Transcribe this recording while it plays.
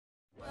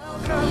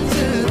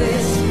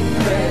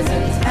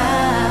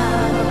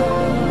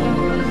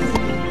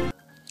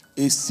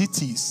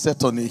city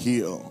set on a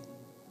hill.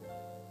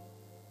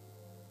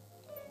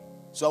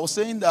 So I was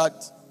saying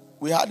that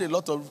we had a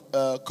lot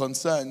of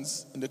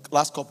concerns in the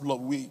last couple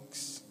of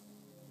weeks.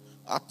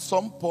 At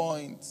some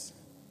point,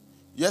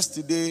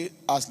 yesterday,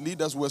 as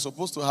leaders, we were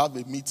supposed to have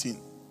a meeting,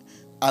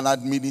 an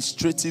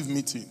administrative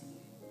meeting.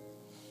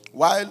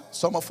 While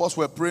some of us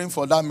were praying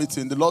for that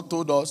meeting, the Lord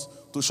told us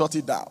to shut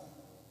it down.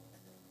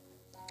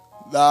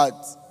 That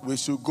we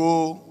should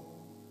go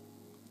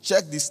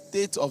check the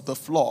state of the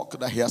flock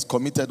that He has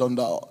committed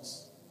unto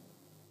us.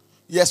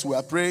 Yes, we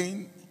are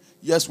praying.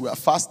 Yes, we are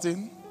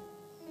fasting.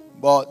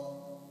 But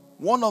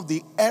one of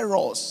the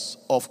errors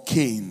of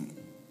Cain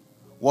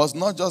was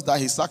not just that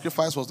his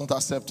sacrifice was not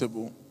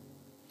acceptable.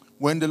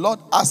 When the Lord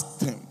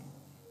asked him,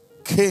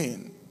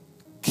 Cain,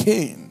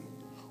 Cain,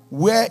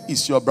 where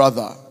is your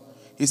brother?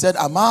 He said,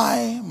 am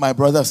I my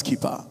brother's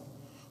keeper?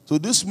 So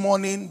this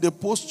morning, the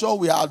posture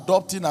we are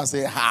adopting as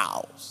a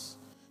house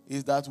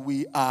is that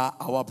we are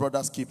our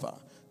brother's keeper.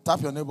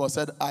 Tap your neighbor,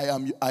 said, I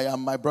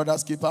am my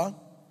brother's keeper.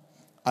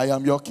 I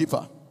am your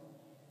keeper.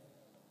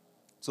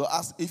 So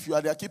ask, if you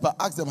are their keeper,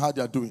 ask them how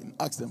they are doing.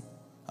 Ask them,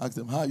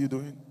 how are you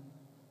doing?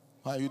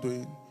 How are you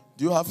doing?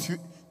 Do you have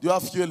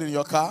fuel in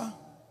your car?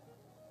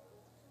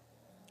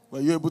 Were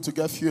you able to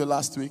get fuel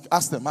last week?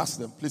 Ask them,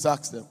 please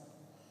ask them.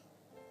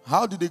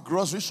 How did the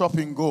grocery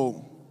shopping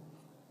go?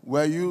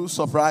 Were you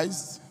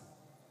surprised?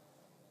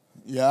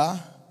 Yeah?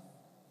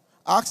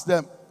 Ask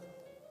them,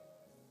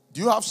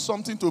 do you have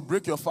something to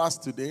break your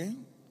fast today?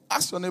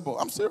 Ask your neighbor,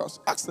 I'm serious,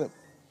 ask them.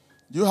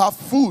 Do you have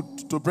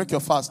food to break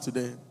your fast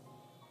today?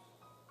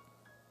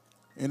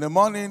 In the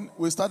morning,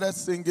 we started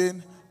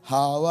singing,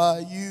 how are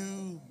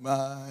you,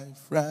 my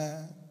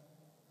friend?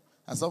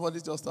 And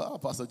somebody just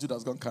thought, Pastor Jude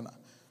has gone kind of,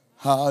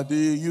 how do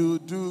you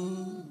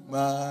do,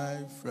 my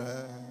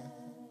friend?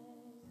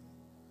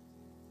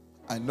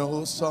 I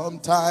know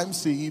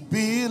sometimes it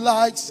be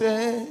like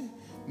say,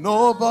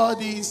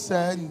 nobody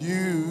send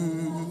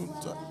you.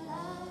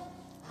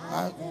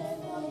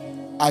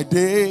 I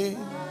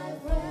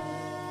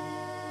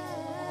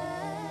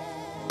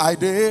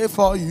did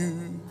for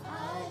you.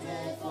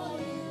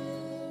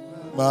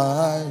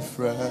 My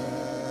friend.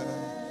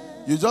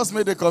 You just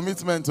made a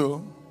commitment,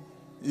 oh.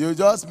 You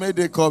just made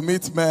a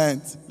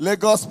commitment.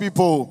 Lagos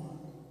people,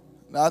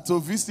 now to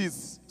visit.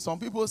 Some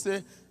people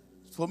say,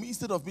 for me,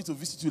 instead of me to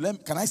visit you,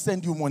 can I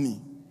send you money?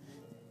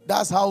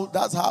 That's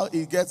how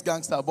it gets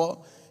gangster. But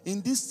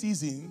in this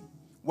season,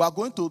 we are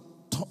going to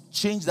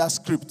change that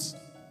script.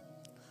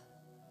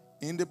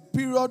 In the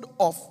period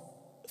of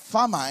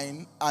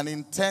famine and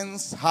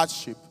intense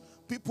hardship,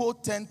 people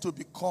tend to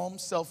become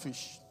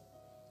selfish.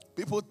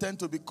 People tend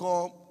to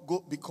become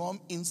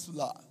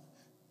insular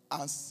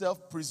and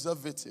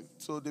self-preservative.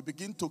 So they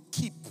begin to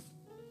keep.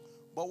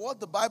 But what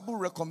the Bible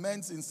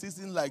recommends in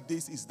seasons like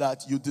this is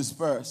that you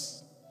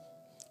disperse.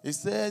 It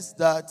says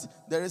that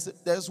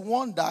there's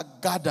one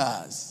that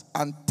gathers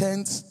and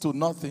tends to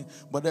nothing.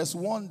 But there's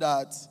one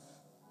that,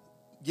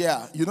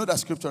 yeah, you know that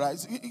scripture, right?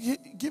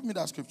 Give me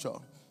that scripture.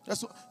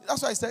 That's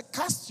why I said,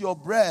 cast your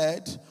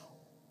bread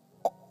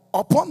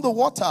upon the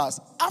waters.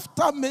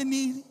 After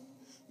many,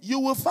 you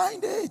will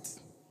find it.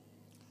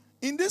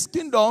 In this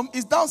kingdom,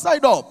 it's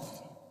downside up.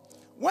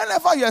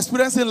 Whenever you're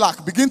experiencing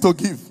lack, begin to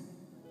give.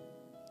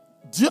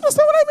 Do you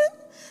understand what I mean?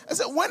 I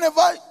said,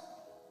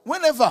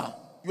 whenever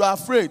you are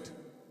afraid,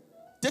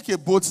 take a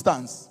bold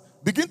stance.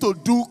 Begin to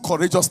do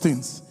courageous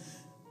things.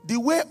 The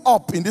way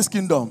up in this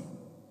kingdom,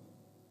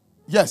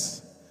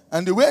 yes.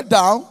 And the way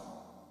down,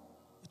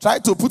 try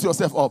to put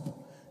yourself up.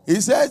 He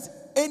says,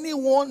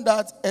 anyone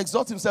that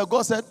exalts himself,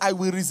 God said, I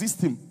will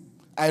resist him.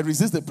 I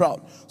resist the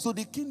proud. So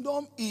the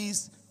kingdom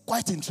is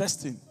quite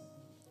interesting.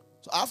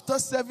 So after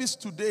service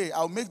today,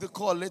 I'll make the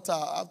call later.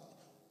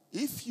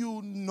 If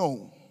you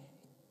know,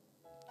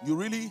 you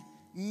really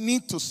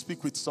need to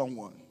speak with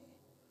someone.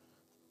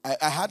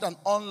 I had an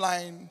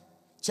online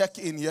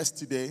check-in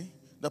yesterday.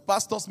 The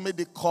pastors made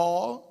the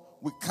call.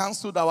 We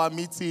canceled our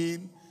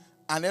meeting.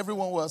 And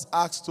everyone was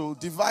asked to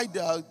divide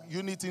their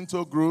unit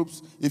into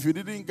groups. If you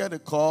didn't get a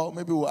call,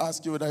 maybe we'll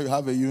ask you whether you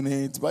have a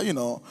unit. But,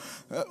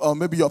 or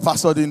maybe your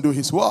pastor didn't do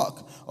his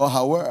work or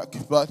her work.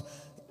 But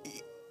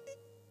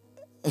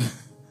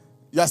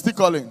you're still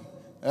calling.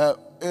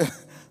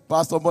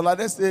 Pastor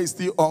Bolade says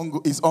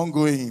it's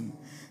ongoing.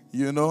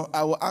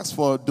 I will ask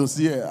for a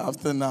dossier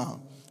after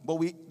now. But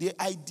the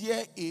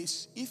idea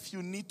is, if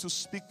you need to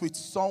speak with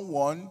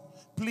someone,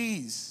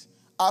 please,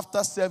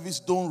 after service,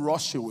 don't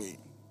rush away.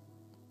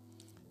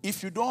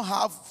 If you don't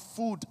have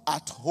food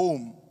at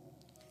home,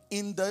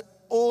 in the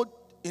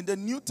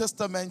New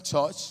Testament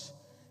church,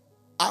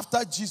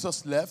 after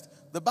Jesus left,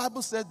 the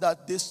Bible said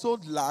that they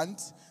sold land,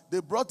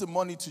 they brought the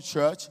money to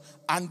church,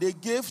 and they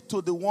gave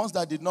to the ones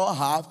that did not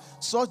have,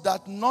 so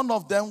that none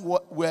of them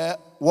were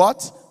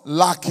what?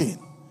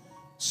 Lacking.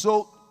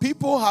 So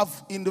people have,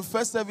 in the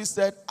first service,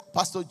 said,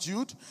 Pastor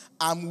Jude,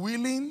 I'm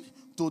willing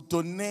to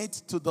donate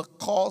to the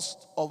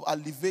cost of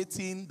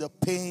alleviating the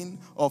pain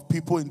of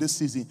people in this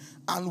season.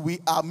 And we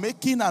are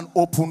making an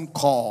open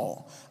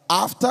call.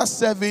 After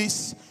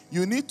service,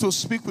 you need to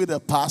speak with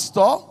a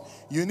pastor.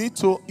 You need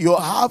to, you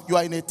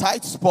are in a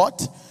tight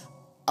spot.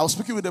 I was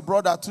speaking with a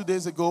brother 2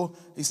 days ago.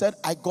 He said,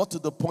 I got to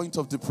the point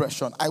of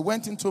depression. I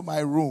went into my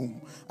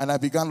room and I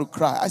began to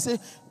cry. I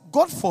said,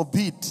 God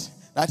forbid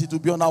that it will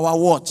be on our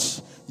watch.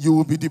 You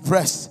will be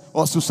depressed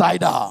or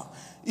suicidal.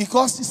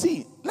 Because you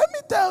see, let me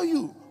tell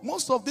you,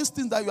 most of these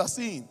things that you are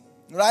seeing,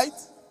 right?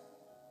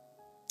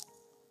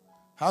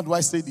 How do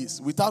I say this?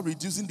 Without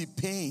reducing the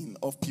pain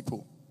of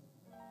people.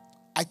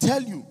 I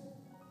tell you,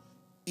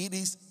 it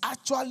is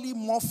actually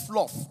more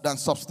fluff than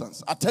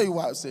substance. I'll tell you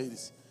why I say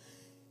this.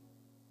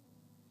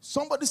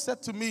 Somebody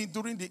said to me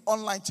during the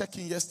online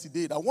check-in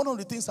yesterday that one of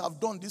the things I've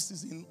done this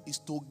season is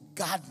to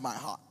guard my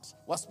heart.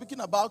 We're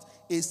speaking about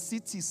a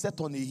city set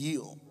on a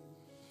hill.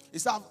 He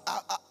said,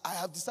 I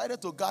have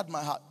decided to guard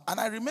my heart. And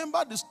I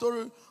remember the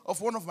story of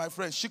one of my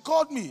friends. She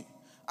called me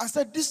and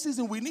said, this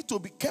season we need to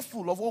be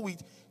careful of what we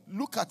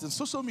look at in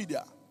social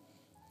media.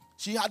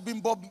 She had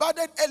been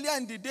bombarded earlier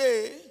in the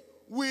day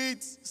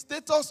with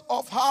status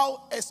of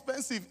how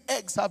expensive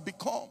eggs have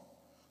become.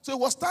 So it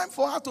was time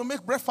for her to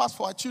make breakfast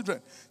for her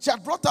children. She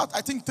had brought out,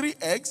 I think, 3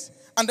 eggs,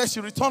 and then she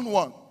returned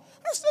 1.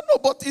 I said, no,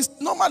 but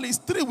normally it's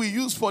 3 we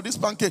use for this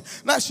pancake.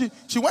 Now she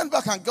went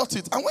back and got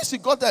it. And when she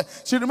got there,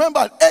 she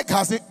remembered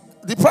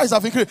the price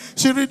have increased.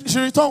 She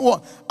returned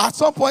 1. At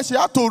some point, she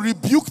had to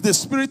rebuke the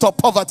spirit of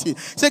poverty.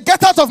 She said,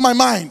 get out of my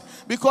mind.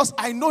 Because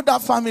I know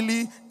that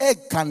family, egg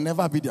can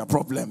never be their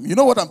problem. You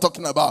know what I'm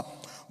talking about?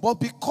 But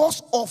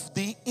because of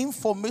the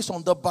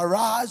information, the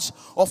barrage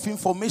of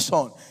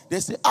information,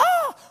 they say,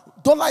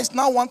 dollar is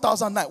now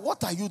 1,009.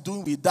 What are you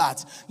doing with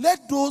that?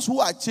 Let those who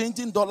are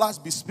changing dollars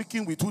be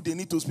speaking with who they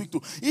need to speak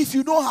to. If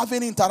you don't have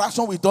any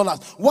interaction with dollars,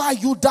 why are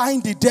you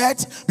dying the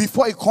debt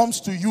before it comes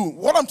to you?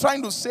 What I'm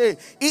trying to say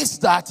is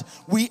that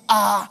we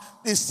are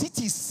a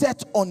city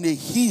set on a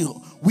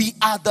hill. We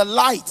are the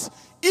light.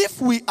 If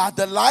we are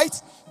the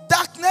light,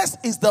 darkness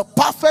is the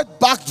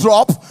perfect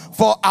backdrop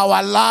for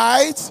our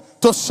light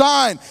to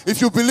shine. If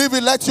you believe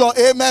it, let your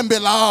amen be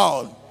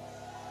loud.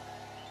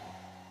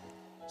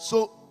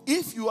 So,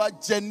 if you are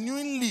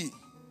genuinely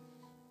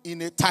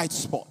in a tight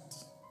spot,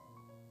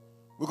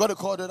 we got a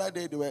call the other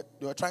day. They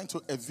were trying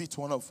to evict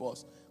one of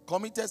us,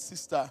 committed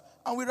sister,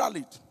 and we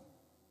rallied.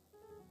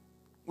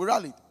 We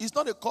rallied. It's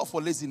not a call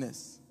for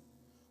laziness,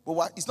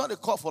 but it's not a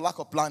call for lack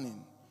of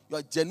planning. You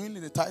are genuinely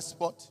in a tight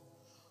spot,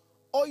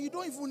 or you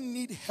don't even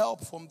need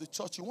help from the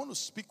church. You want to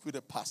speak with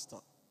a pastor.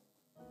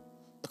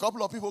 A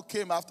couple of people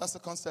came after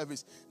second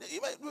service.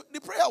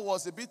 The prayer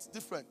was a bit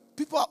different.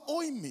 People are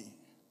owing me.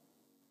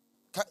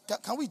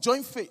 Can we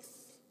join faith?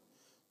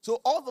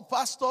 So all the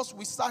pastors,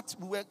 we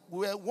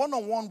were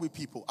one-on-one with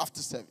people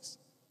after service.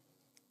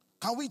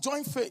 Can we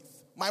join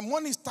faith? My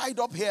money is tied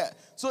up here.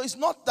 So it's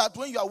not that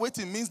when you are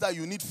waiting means that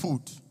you need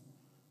food.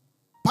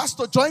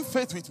 Pastor, join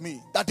faith with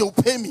me that they will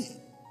pay me.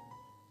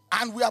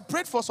 And we have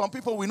prayed for some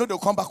people. We know they'll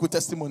come back with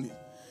testimony.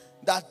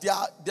 That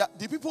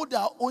the people that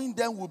are owing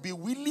them will be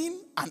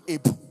willing and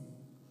able.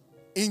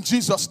 In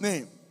Jesus'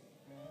 name.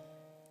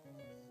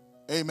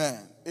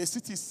 Amen. A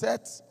city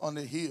set on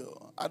a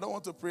hill. I don't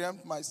want to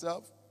preempt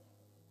myself.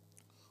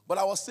 But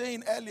I was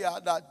saying earlier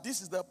that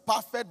this is the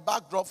perfect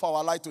backdrop for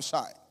our light to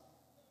shine.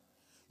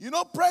 You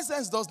know,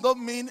 presence does not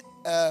mean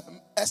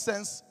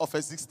essence of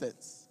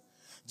existence.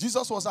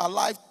 Jesus was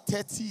alive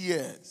 30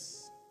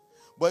 years.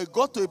 But it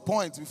got to a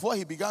point before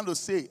he began to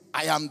say,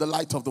 I am the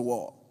light of the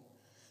world.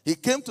 He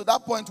came to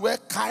that point where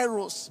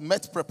Kairos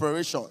met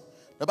preparation.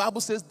 The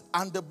Bible says,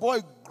 and the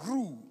boy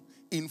grew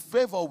in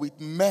favor with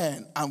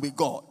men and with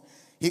God.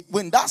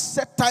 When that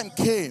set time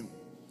came,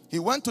 he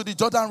went to the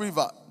Jordan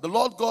River. The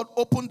Lord God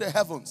opened the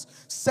heavens,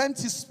 sent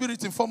his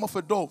spirit in form of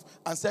a dove,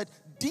 and said,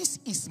 this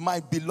is my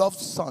beloved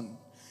son,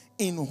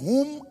 in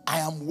whom I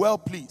am well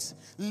pleased.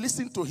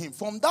 Listen to him.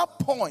 From that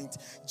point,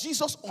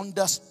 Jesus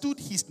understood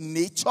his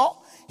nature.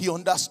 He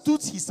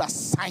understood his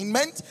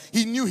assignment.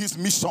 He knew his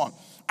mission.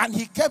 And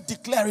he kept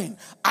declaring,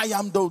 I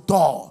am the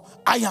door.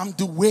 I am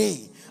the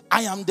way.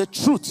 I am the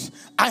truth.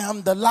 I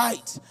am the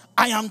light.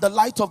 I am the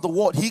light of the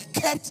world. He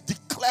kept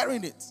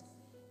declaring it.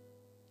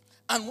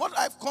 And what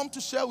I've come to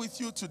share with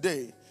you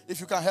today, if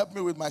you can help me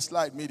with my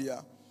slide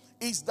media,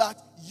 is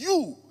that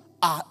you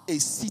are a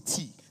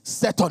city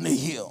set on a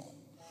hill.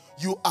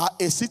 You are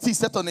a city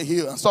set on a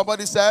hill. And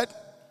somebody said,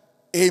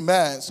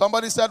 amen.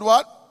 Somebody said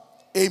what?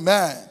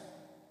 Amen.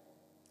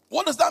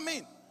 What does that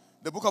mean?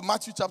 The book of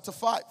Matthew chapter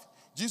 5.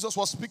 Jesus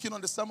was speaking on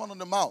the Sermon on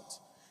the Mount.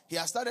 He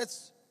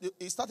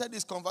started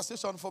this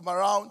conversation from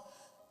around,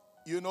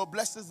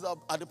 blessed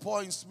are the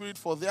poor in spirit,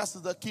 for theirs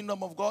is the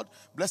kingdom of God.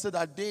 Blessed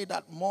are they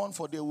that mourn,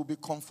 for they will be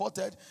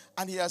comforted.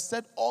 And he has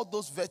said all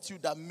those virtues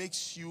that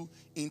makes you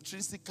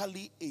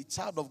intrinsically a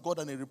child of God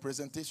and a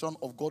representation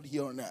of God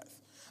here on earth.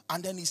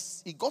 And then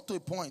he got to a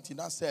point, he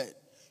now said,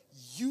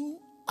 you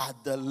are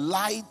the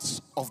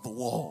light of the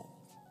world.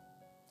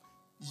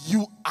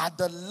 You are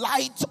the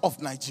light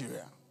of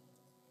Nigeria.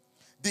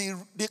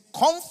 The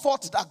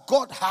comfort that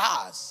God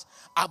has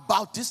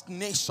about this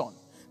nation.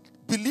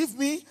 Believe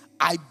me,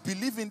 I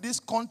believe in this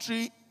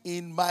country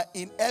in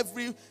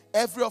every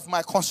of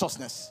my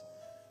consciousness.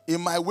 In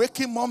my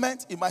waking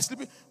moment, in my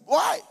sleeping.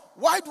 Why?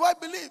 Why do I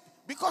believe?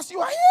 Because you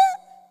are here.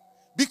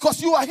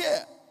 Because you are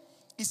here.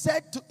 He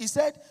said,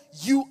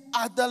 you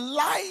are the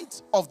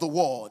light of the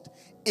world.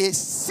 A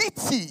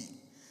city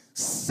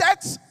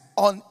set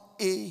on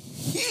a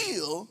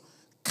hill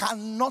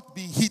cannot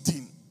be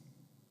hidden.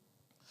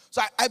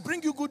 So I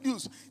bring you good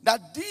news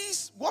that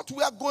what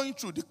we are going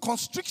through, the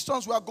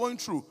constrictions we are going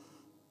through.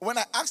 When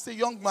I asked a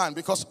young man,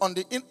 because on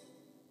the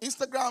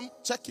Instagram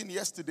check-in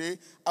yesterday,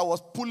 I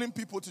was pulling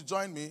people to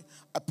join me.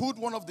 I pulled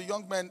one of the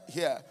young men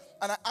here,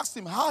 and I asked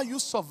him, how are you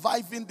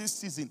surviving this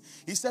season?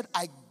 He said,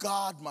 I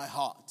guard my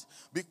heart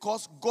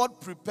because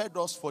God prepared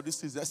us for this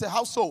season. I said,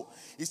 how so?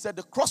 He said,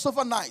 the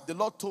crossover night, the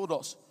Lord told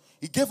us,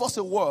 He gave us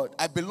a word.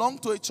 I belong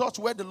to a church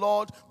where the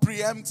Lord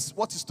preempts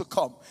what is to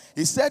come.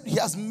 He said He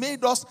has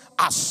made us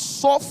as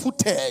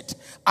sure-footed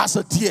as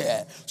a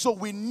deer. So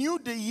we knew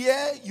the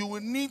year you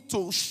will need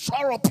to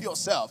shore up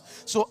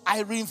yourself. So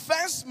I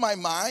reinforced my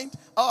mind.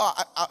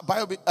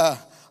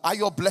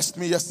 Ayo blessed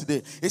me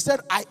yesterday. He said,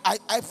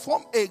 I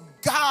form a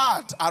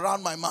guard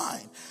around my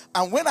mind.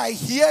 And when I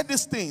hear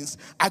these things,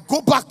 I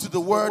go back to the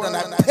word and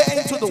I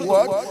pay into the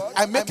word.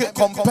 I make a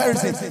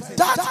comparison.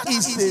 That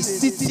is a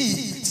city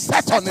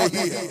set on a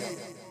hill.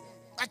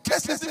 My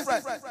case is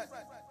different.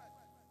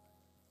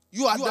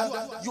 You are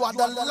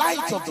the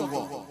light of the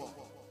world.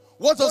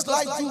 What does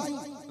light do?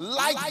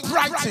 Light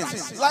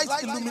brightens,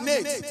 light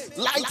illuminates,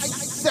 light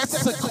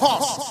sets the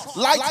course.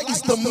 Light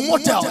is the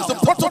model, is the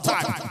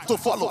prototype to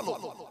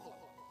follow.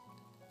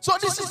 So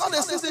this is not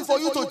a season for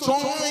you to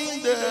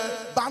join the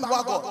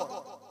bandwagon.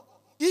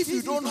 If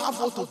you don't have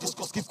what to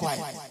discuss, keep quiet.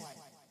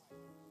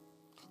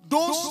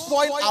 Don't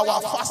spoil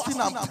our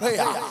fasting and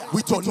prayer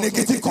with your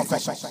negative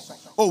confession.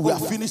 Oh, we are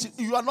finished.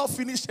 You are not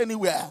finished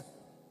anywhere.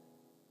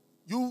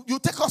 You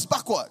take us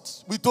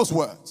backwards with those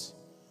words.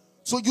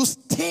 So you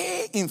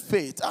stay in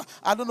faith.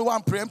 I don't know why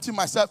I'm preempting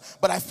myself,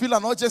 but I feel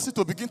an urgency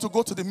to begin to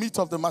go to the meat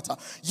of the matter.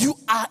 You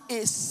are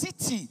a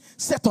city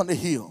set on a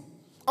hill.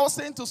 I was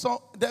saying to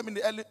them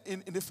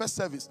in the first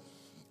service,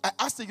 I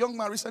asked a young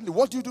man recently,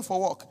 what do you do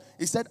for work?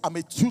 He said, I'm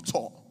a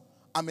tutor.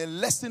 I'm a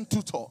lesson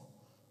tutor.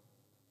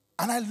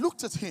 And I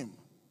looked at him.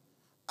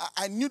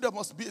 I knew there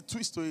must be a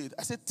twist to it.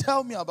 I said,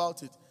 tell me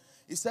about it.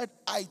 He said,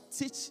 I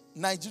teach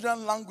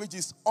Nigerian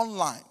languages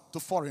online to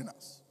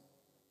foreigners.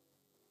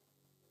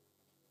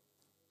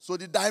 So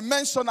the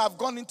dimension I've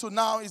gone into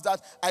now is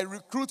that I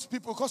recruit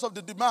people because of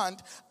the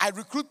demand. I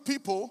recruit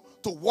people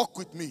to work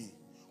with me.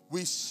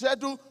 We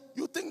schedule.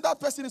 You think that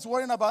person is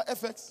worrying about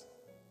FX?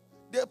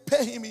 They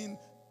pay him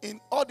in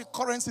all the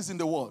currencies in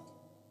the world.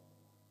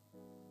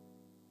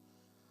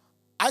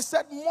 I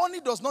said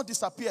money does not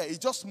disappear. It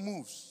just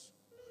moves.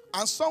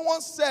 And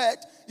someone said,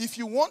 if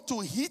you want to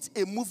hit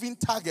a moving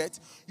target,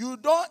 you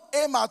don't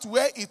aim at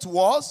where it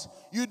was.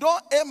 You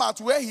don't aim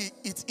at where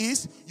it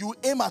is. You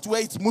aim at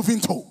where it's moving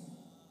to.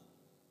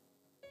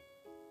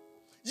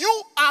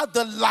 You are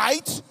the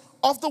light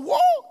of the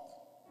world.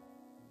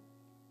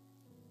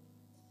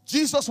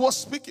 Jesus was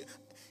speaking.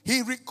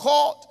 He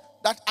recalled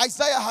that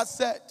Isaiah had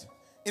said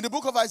in the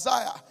book of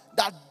Isaiah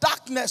that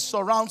darkness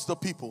surrounds the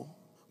people.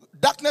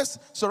 Darkness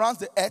surrounds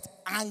the earth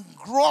and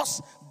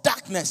gross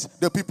darkness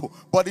the people.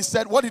 But he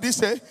said, what did he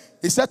say?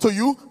 He said to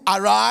you,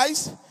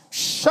 arise,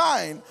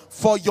 shine,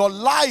 for your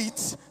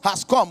light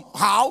has come.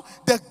 How?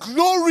 The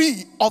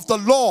glory of the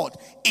Lord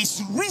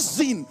is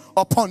risen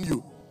upon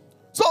you.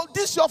 So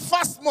this your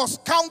fast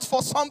must count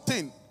for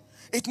something.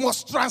 It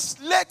must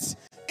translate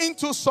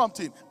into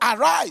something.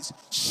 Arise,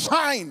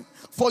 shine,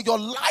 for your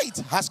light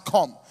has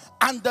come,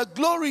 and the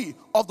glory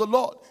of the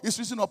Lord is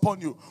risen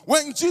upon you.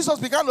 When Jesus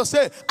began to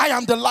say, I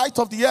am the light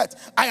of the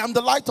earth, I am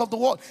the light of the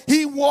world,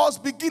 he was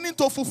beginning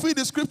to fulfill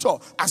the scripture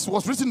as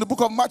was written in the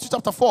book of Matthew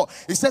chapter 4.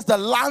 It says, the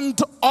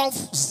land of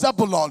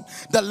Zebulun,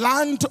 the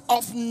land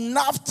of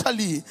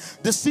Naphtali,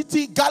 the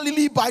city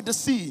Galilee by the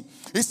sea.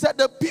 He said,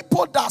 the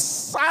people that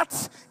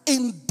sat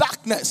in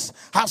darkness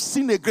have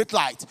seen a great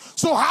light.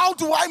 So how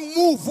do I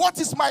move? What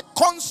is my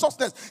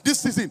consciousness this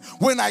season?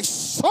 When I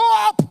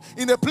show up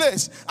in a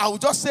place, I will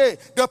just say,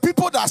 the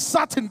people that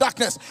sat in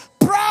darkness,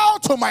 proud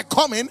to my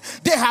coming,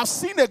 they have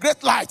seen a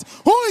great light.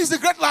 Who is the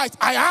great light?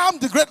 I am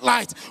the great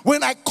light.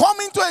 When I come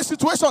into a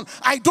situation,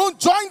 I don't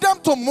join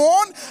them to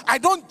mourn. I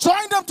don't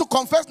join them to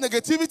confess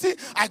negativity.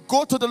 I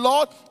go to the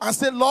Lord and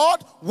say,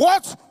 Lord,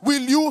 what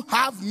will you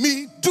have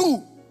me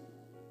do?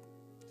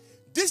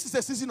 This is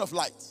a season of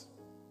light.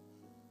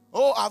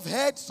 Oh, I've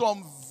heard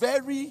some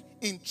very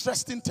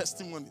interesting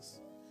testimonies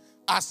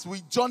as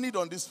we journeyed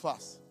on this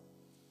fast.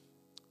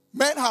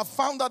 Men have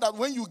found out that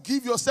when you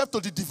give yourself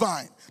to the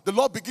divine, the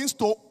Lord begins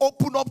to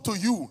open up to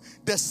you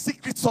the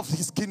secrets of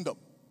his kingdom.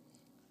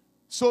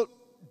 So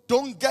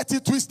don't get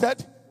it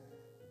twisted.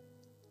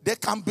 There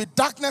can be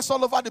darkness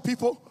all over the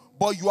people,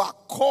 but you are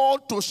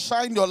called to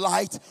shine your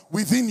light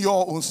within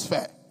your own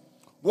sphere.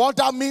 What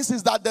that means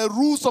is that the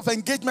rules of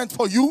engagement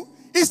for you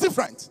is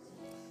different.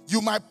 You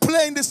might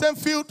play in the same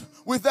field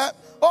with them.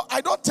 Oh,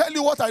 I don't tell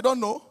you what I don't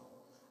know.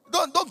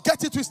 Don't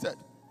get it twisted.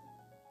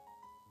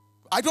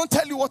 I don't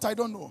tell you what I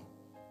don't know.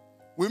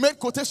 We made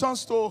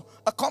quotations to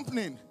a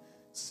company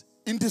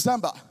in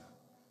December.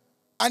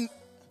 And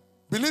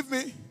Believe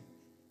me,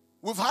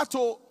 we've had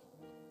to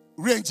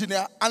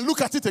re-engineer and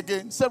look at it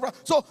again. Several.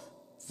 So,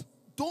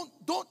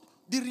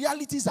 the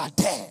realities are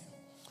there.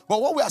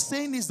 But what we are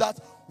saying is that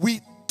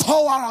we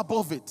tower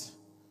above it.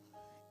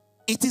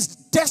 It is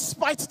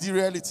despite the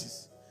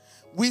realities.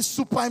 We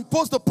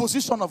superimpose the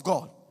position of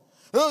God.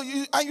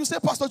 And you say,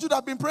 Pastor Jude,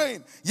 I've been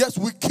praying. Yes,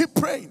 we keep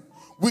praying.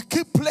 We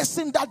keep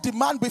placing that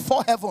demand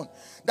before heaven.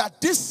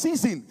 That this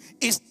season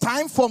is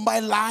time for my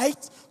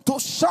light to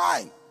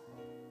shine.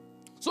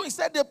 So he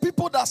said the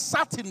people that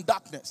sat in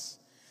darkness,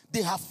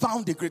 they have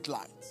found a great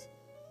light.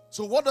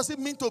 So what does it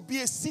mean to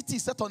be a city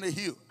set on a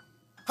hill?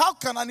 How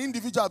can an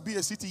individual be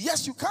a city?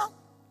 Yes, you can.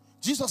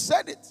 Jesus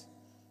said it.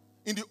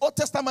 In the Old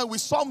Testament, we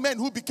saw men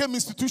who became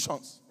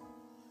institutions.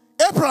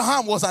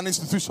 Abraham was an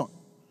institution.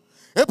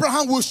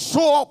 Abraham will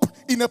show up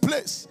in a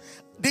place.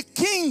 The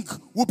king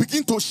will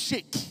begin to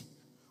shake.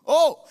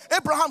 Oh,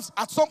 Abraham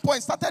at some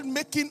point started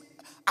making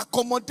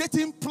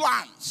accommodating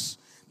plans,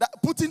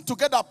 putting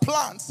together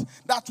plans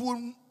that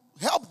will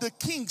help the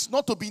kings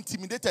not to be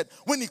intimidated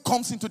when he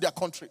comes into their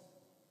country.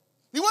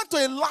 He went to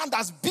a land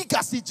as big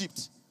as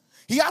Egypt.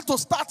 He had to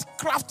start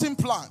crafting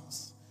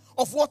plans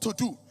of what to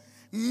do.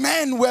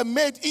 Men were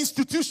made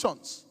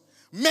institutions.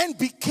 Men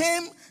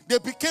became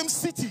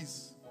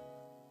cities.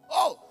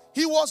 Oh,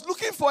 he was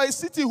looking for a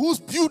city whose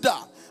builder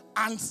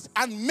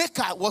and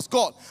maker was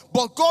God.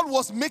 But God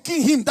was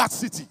making him that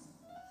city.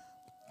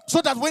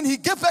 So that when he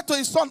gave birth to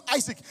his son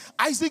Isaac,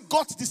 Isaac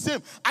got the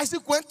same.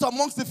 Isaac went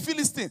amongst the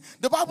Philistines.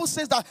 The Bible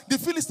says that the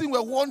Philistines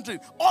were wondering,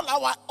 all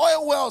our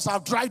oil wells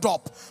have dried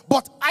up.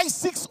 But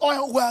Isaac's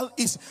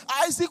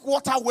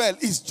water well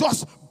is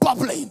just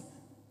bubbling.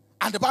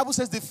 And the Bible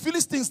says the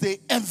Philistines, they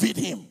envied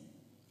him.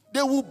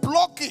 They will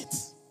block it.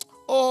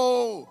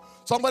 Oh,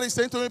 somebody is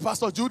saying to me,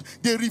 Pastor Jude,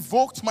 they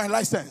revoked my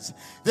license.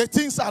 The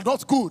things are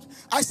not good.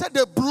 I said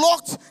they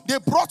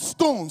brought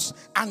stones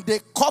and they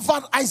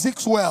covered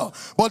Isaac's well.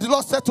 But the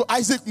Lord said to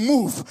Isaac,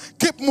 move,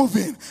 keep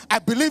moving. I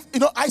believe,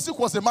 Isaac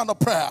was a man of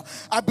prayer.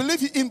 I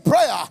believe in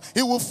prayer,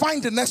 he will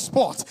find the next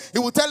spot. He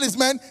will tell his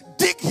men,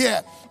 dig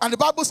here. And the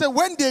Bible said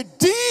when they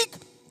dig,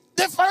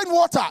 they find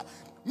water.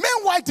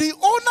 Meanwhile, the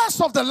owners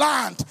of the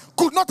land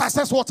could not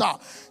access water.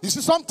 You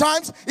see,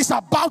 sometimes it's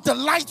about the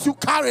light you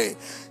carry.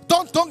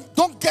 Don't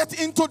get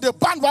into the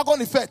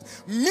bandwagon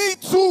effect. Me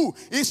too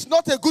is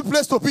not a good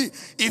place to be.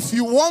 If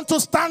you want to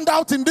stand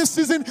out in this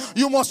season,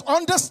 you must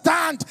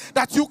understand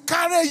that you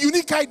carry a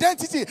unique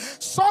identity.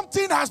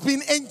 Something has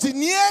been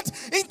engineered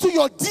into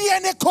your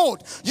DNA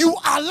code. You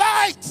are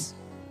light.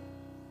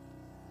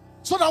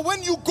 So that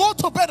when you go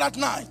to bed at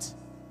night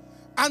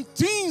and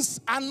things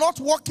are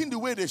not working the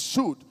way they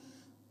should,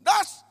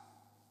 that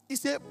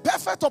is a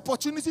perfect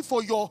opportunity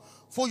for your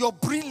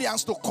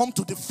brilliance to come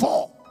to the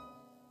fore.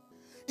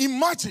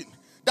 Imagine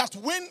that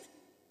when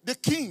the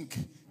king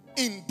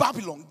in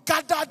Babylon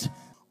gathered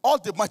all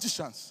the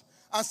magicians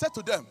and said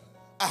to them,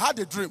 I had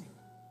a dream.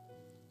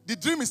 The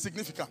dream is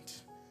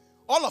significant.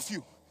 All of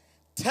you,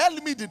 tell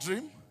me the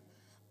dream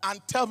and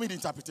tell me the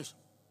interpretation.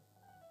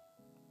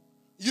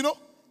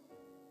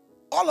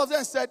 All of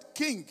them said,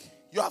 King,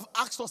 you have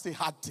asked us a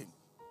hard thing.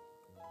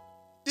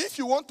 If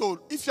you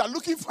are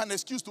looking for an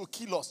excuse to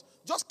kill us,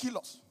 just kill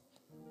us.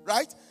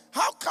 Right?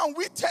 How can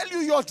we tell you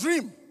your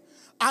dream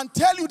and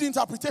tell you the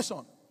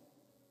interpretation?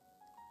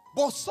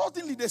 But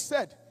suddenly they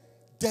said,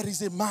 there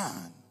is a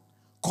man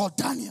called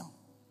Daniel.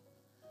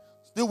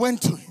 They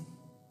went to him.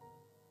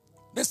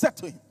 They said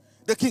to him,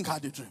 the king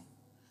had a dream.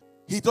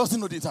 He doesn't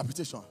know the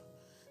interpretation.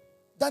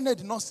 Daniel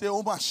did not say,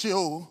 oh my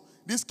sheo,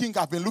 this king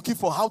has been looking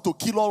for how to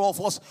kill all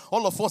of us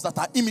that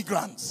are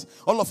immigrants,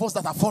 all of us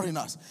that are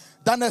foreigners.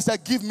 Daniel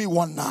said, give me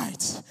one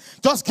night.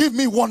 Just give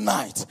me one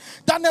night.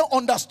 Daniel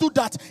understood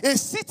that a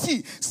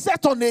city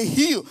set on a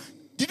hill.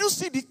 Did you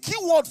see the key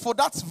word for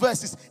that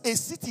verse is a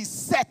city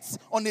set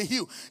on a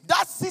hill?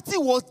 That city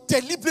was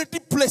deliberately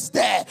placed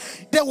there.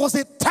 There was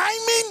a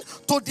timing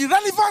to the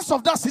relevance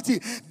of that city.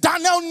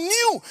 Daniel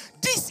knew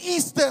this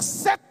is the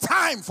set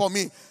time for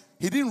me.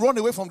 He didn't run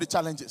away from the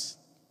challenges.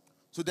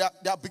 So they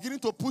are beginning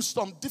to push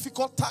some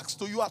difficult tasks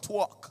to you at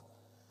work.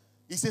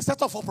 It's a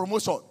setup for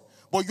promotion,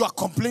 but you are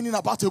complaining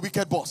about a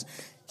wicked boss.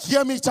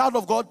 Hear me, child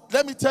of God.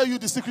 Let me tell you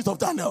the secret of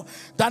Daniel.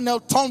 Daniel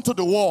turned to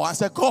the wall and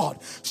said, God,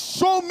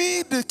 show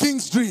me the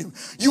king's dream.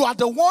 You are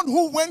the one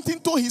who went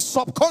into his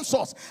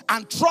subconscious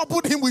and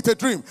troubled him with a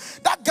dream.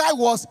 That guy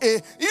was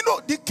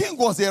the king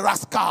was a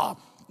rascal.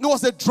 He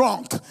was a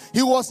drunk.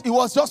 He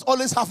was just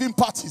always having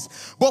parties.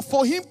 But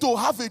for him to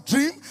have a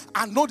dream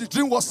and know the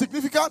dream was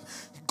significant,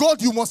 God,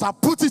 you must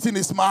have put it in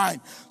his mind.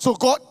 So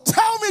God,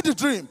 tell me the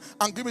dream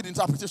and give me the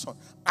interpretation.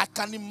 I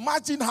can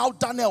imagine how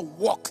Daniel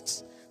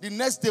walked the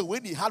next day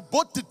when he had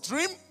both the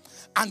dream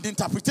and the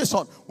interpretation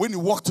when he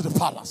walked to the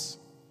palace.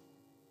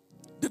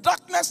 The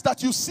darkness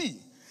that you see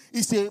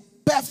is a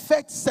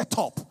perfect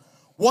setup.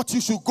 What you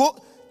should go,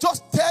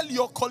 just tell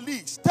your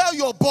colleagues, tell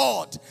your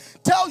board,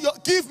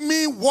 give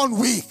me 1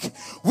 week.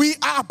 We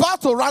are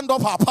about to round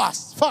up our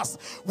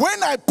fast.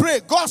 When I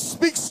pray, God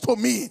speaks to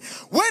me.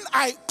 When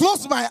I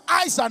close my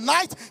eyes at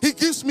night, he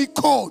gives me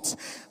codes.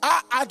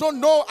 I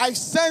don't know. I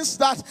sense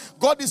that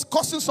God is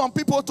causing some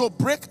people to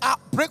break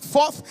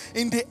forth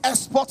in the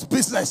export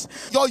business.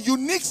 Your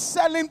unique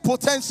selling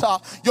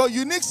potential, your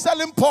unique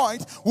selling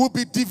point will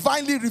be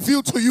divinely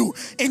revealed to you.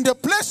 In the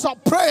place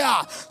of prayer,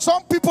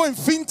 some people in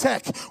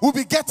fintech will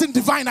be getting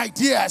divine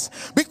ideas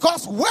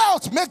because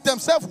wealth make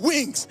themselves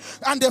wings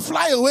and they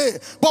fly away.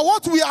 But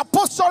what we are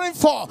posturing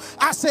for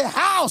as a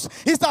house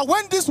is that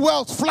when this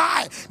wealth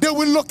fly, they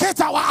will locate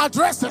our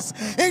addresses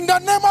in the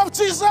name of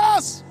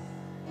Jesus.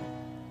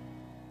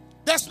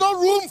 There's no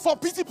room for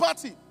pity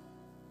party.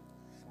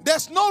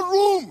 There's no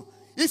room.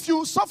 If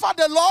you suffer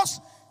the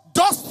loss,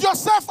 dust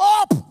yourself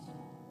up.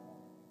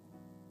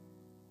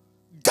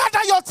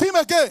 Gather your team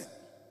again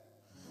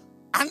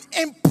and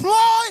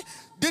employ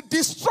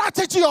the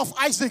strategy of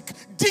Isaac.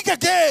 Dig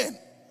again.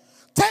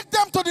 Take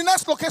them to the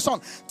next location.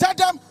 Tell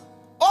them,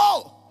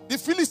 oh, the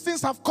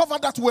Philistines have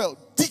covered that well.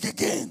 Dig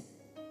again.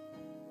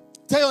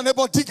 Tell your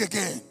neighbor, dig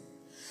again.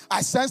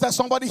 I sense that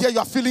somebody here, you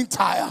are feeling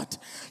tired.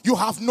 You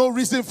have no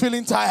reason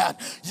feeling tired.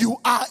 You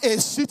are a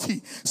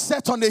city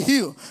set on a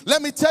hill.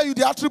 Let me tell you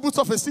the attributes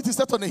of a city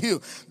set on a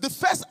hill. The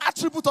first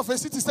attribute of a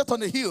city set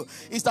on a hill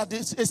is that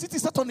a city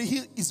set on a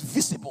hill is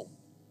visible.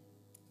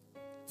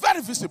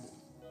 Very visible.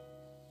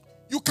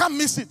 You can't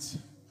miss it.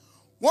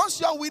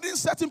 Once you are within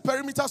certain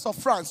perimeters of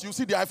France, you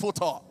see the Eiffel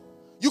Tower.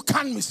 You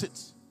can't miss it.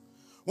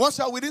 Once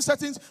you are within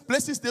certain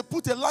places, they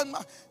put a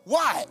landmark.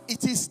 Why?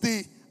 It is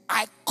the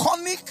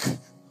iconic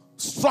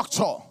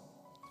structure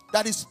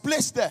that is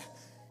placed there.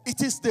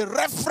 It is the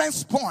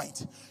reference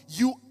point.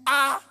 You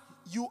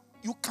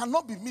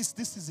cannot be missed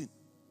this season.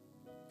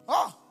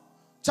 Oh,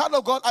 child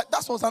of God,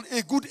 that was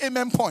a good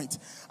amen point.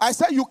 I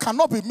said you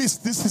cannot be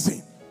missed this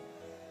season.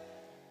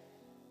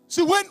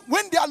 See,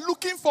 when they are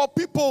looking for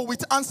people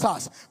with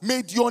answers,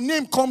 may your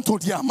name come to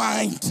their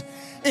mind.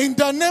 In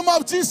the name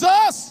of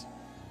Jesus.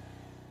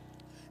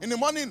 In the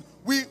morning,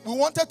 we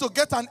wanted to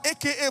get an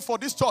AKA for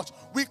this church.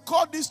 We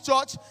called this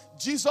church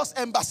Jesus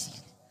Embassy.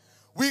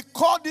 We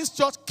called this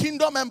church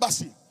Kingdom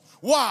Embassy.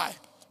 Why?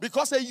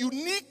 Because a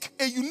unique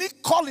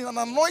calling and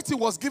anointing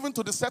was given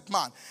to the set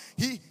man.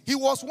 He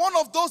was one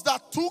of those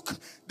that took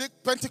the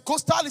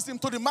Pentecostalism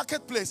to the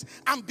marketplace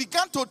and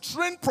began to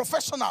train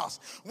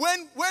professionals.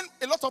 When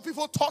a lot of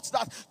people thought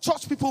that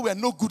church people were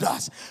no good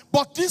at.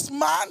 But this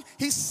man,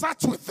 he sat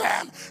with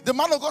them. The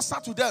man of God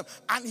sat with them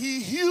and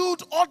he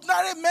healed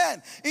ordinary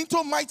men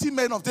into mighty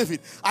men of David.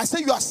 I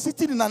say you are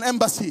sitting in an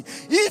embassy.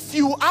 If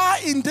you are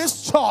in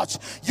this church,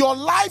 your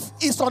life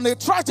is on a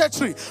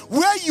trajectory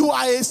where you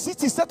are a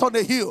city set on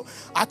a hill.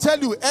 I tell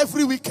you,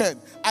 every weekend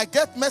I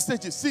get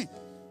messages. See,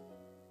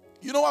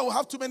 you know why we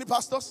have too many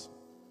pastors?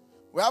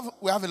 We have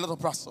a lot of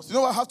pastors. You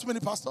know why I have too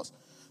many pastors?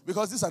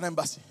 Because this is an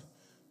embassy.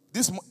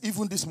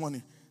 Even this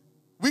morning,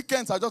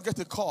 weekends I just get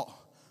a call.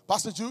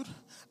 Pastor Jude,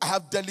 I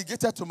have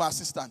delegated to my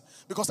assistant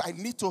because I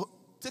need to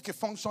take a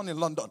function in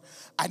London.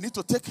 I need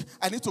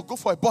to go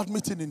for a board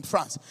meeting in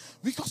France.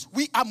 Because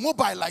we are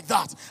mobile like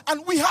that.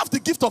 And we have the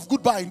gift of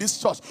goodbye in this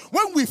church.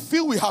 When we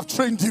feel we have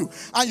trained you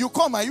and you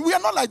come and we are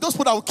not like those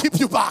people that will keep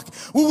you back.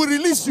 We will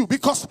release you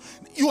because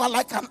you are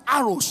like an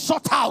arrow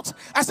shot out.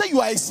 I say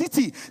you are a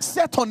city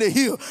set on a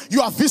hill.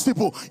 You are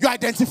visible. You are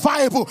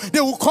identifiable.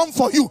 They will come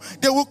for you.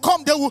 They will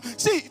come. They will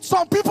see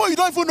some people you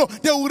don't even know.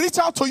 They will reach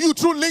out to you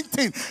through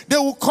LinkedIn. They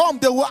will come.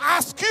 They will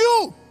ask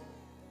you.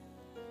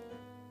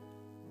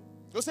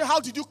 You'll say, how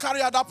did you carry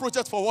out that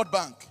project for World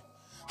Bank?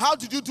 How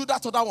did you do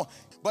that or that one?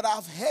 But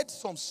I've heard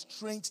some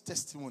strange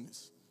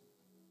testimonies.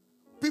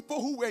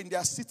 People who were in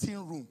their sitting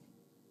room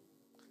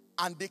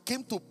and they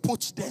came to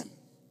poach them.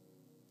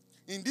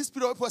 In this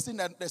period, people are saying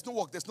that there's no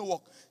work, there's no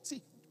work. See,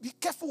 be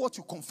careful what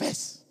you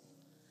confess.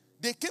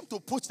 They came to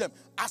poach them.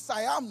 As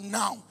I am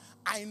now,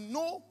 I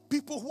know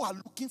people who are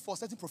looking for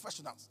certain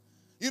professionals.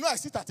 You know, I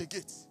sit at a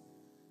gate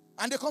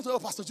and they come to me,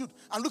 Pastor Jude,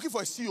 I'm looking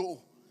for a COO.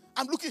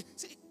 I'm looking,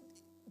 see,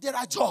 there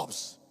are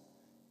jobs.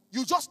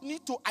 You just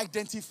need to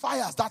identify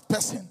as that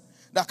person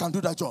that can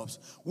do that jobs.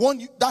 One,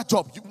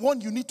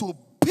 you need to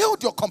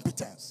build your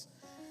competence.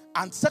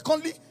 And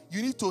secondly,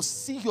 you need to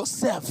see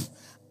yourself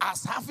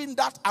as having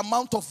that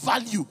amount of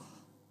value.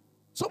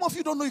 Some of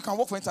you don't know you can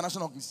work for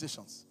international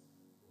organizations.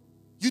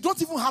 You don't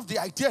even have the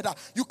idea that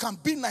you can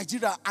be in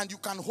Nigeria and you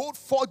can hold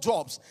 4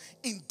 jobs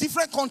in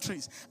different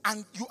countries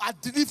and you are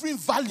delivering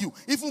value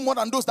even more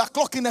than those that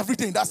clock in every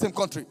day in that same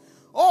country.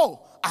 Oh,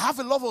 I have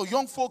a lot of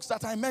young folks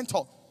that I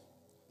mentor.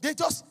 They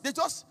just,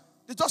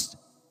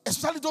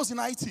 especially those in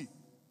IT.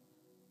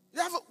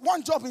 They have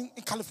one job in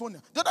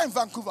California, the other in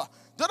Vancouver,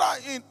 the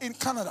other in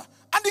Canada.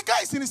 And the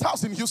guy is in his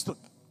house in Houston.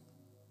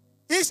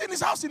 He's in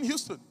his house in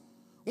Houston.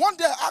 One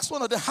day I asked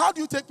one of them, how do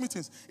you take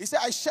meetings? He said,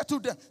 I schedule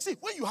them. See,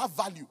 when you have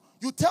value,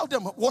 you tell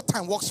them what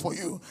time works for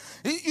you.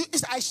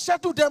 I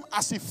schedule them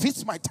as it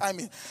fits my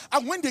timing.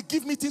 And when they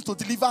give me things to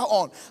deliver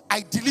on,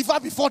 I deliver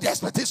before the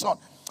expectation.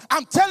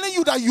 I'm telling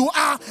you that you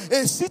are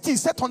a city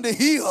set on the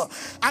hill,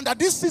 and that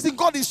this season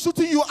God is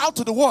shooting you out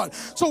to the world.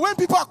 So when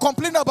people are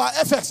complaining about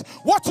FX,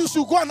 what you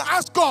should go and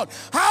ask God,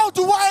 how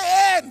do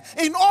I earn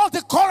in all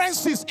the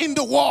currencies in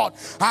the world?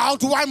 How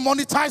do I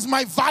monetize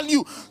my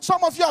value?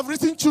 Some of you have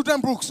written children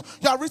books,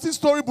 you have written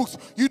story books.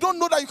 You don't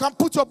know that you can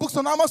put your books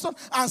on Amazon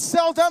and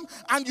sell them,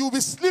 and you'll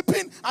be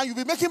sleeping and you'll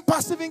be making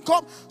passive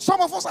income.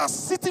 Some of us are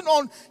sitting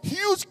on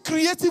huge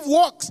creative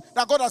works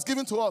that God has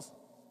given to us.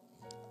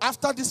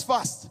 After this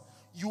fast,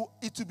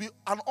 it will be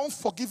an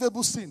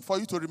unforgivable sin for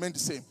you to remain the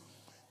same.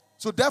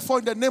 So therefore,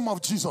 in the name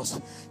of Jesus,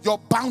 your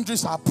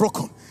boundaries are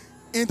broken.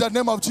 In the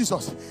name of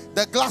Jesus,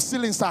 the glass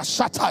ceilings are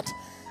shattered.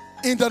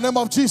 In the name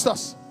of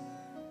Jesus.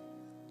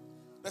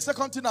 The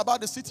second thing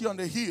about the city on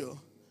the hill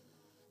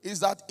is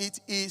that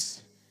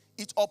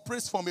it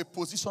operates from a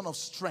position of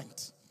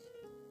strength.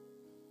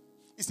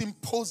 It's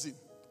imposing.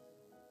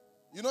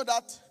 You know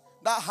that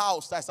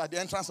house that's at the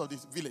entrance of the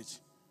village?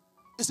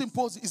 It's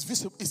imposing. It's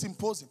visible. It's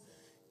imposing.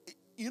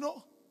 You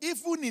know,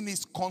 even in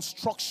its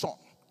construction,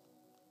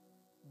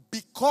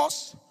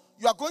 because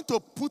you are going to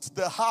put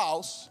the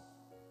house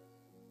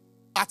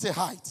at a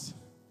height,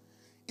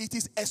 it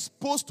is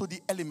exposed to the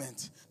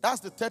element.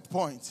 That's the third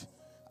point.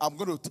 I'm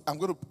going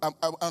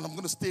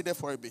to stay there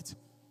for a bit.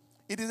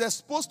 It is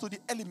exposed to the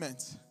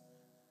element.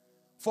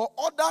 For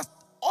other,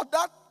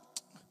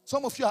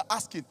 some of you are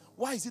asking,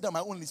 why is it that my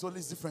own is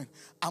always different?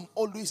 I'm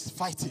always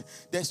fighting.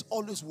 There's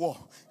always war.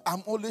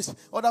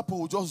 Other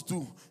people will just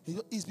do.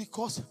 It's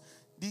because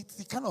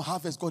the kind of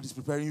harvest God is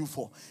preparing you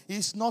for,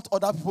 it's not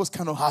other people's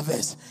kind of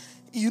harvest.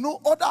 You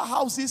know, other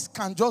houses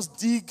can just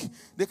dig.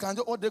 They can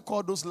do what they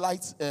call those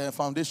light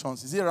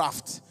foundations. Is it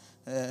raft?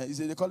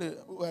 They call it,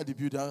 where the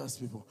builders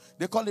people?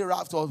 They call it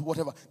raft or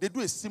whatever. They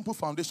do a simple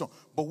foundation.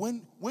 But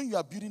when you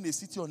are building a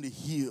city on the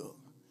hill,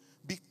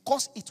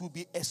 because it will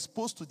be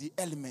exposed to the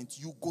element,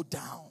 you go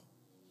down.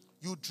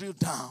 You drill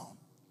down.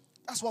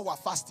 That's why we're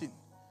fasting.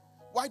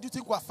 Why do you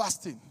think we're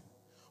fasting?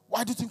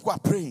 Why do you think we're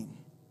praying?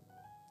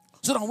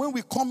 So that when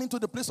we come into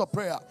the place of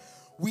prayer,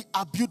 we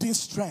are building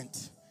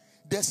strength.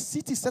 The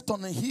city set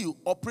on a hill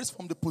operates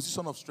from the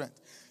position of strength.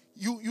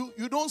 You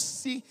don't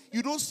see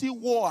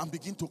war and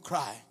begin to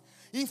cry.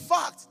 In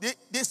fact,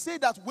 they say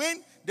that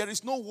when there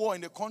is no war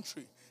in the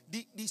country,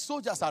 the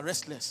soldiers are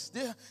restless.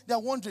 They're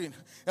wondering,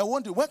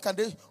 when can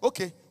they,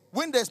 okay,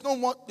 when there's no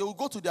more, they will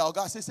go to their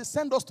organ and say,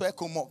 send us to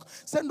Ecomog,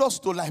 send us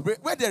to library,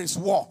 where there is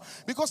war.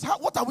 Because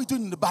what are we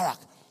doing in the barrack?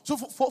 So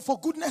for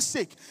goodness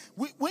sake,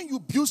 when you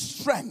build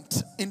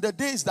strength in the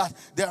days that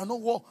there are no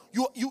war,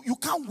 you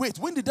can't wait.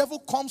 When the devil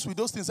comes with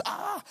those things,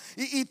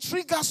 it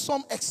triggers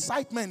some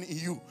excitement in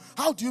you.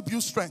 How do you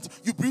build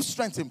strength? You build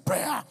strength in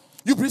prayer.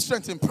 You build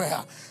strength in prayer.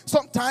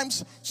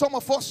 Sometimes, some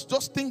of us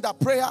just think that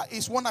prayer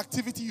is one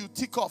activity you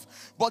tick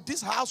off. But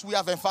this house, we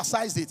have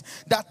emphasized it.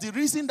 That the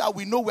reason that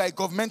we know we're a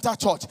governmental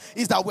church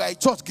is that we're a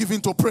church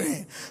given to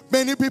praying.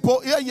 Many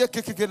people,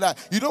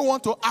 you don't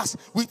want to ask.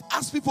 We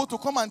ask people to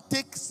come and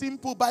take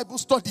simple Bible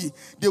study.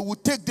 They will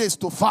take days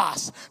to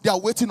fast. They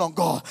are waiting on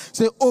God.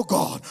 Say, oh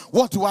God,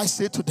 what do I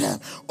say to them?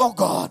 Oh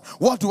God,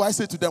 what do I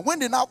say to them? When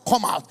they now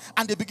come out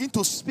and they begin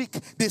to speak,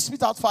 they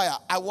spit out fire.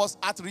 I was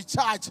at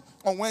Recharge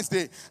on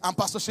Wednesday, and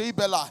Pastor Shei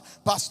Bella,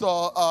 Pastor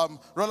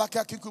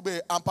Rolake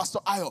Kinkube, and Pastor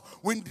Ayo,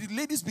 when the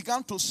ladies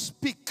began to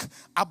speak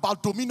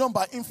about dominion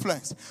by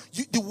influence,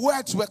 the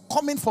words were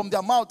coming from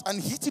their mouth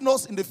and hitting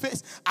us in the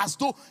face as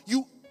though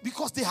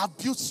because they have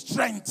built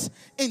strength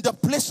in the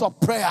place of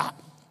prayer.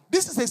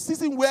 This is a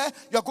season where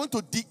you're going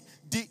to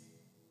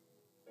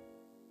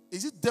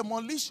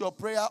demolish your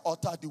prayer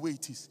altar the way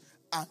it is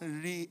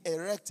and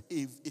re-erect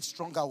a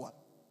stronger one.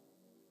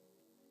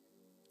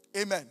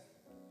 Amen.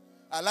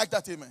 I like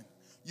that, amen.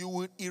 You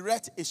will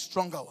erect a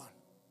stronger one.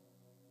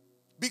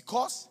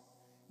 Because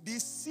the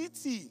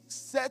city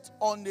set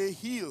on a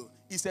hill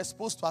is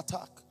exposed to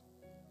attack.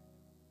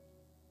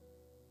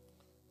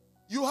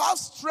 You have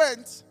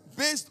strength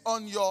based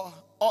on your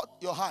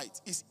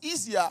height. It's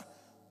easier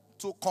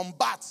to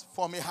combat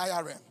from a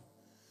higher realm.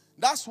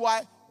 That's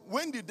why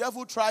when the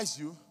devil tries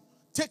you,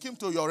 take him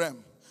to your realm.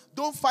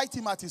 Don't fight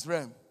him at his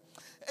realm.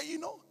 And you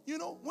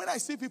know, when I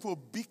see people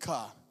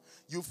bicker,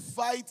 you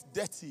fight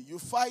dirty, you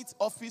fight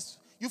office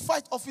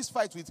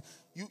fight with,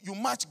 you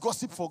match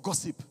gossip for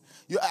gossip.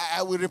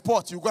 I will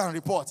report, you go and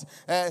report.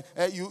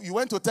 You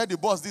went to tell the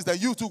boss this,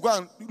 that you too go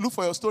and look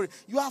for your story.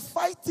 You are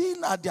fighting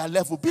at their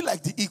level. Be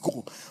like the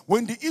eagle.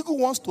 When the eagle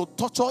wants to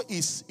torture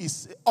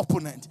his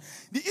opponent,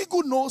 the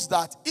eagle knows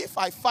that if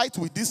I fight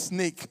with this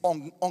snake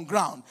on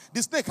ground,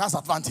 the snake has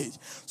advantage.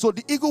 So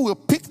the eagle will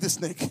pick the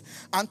snake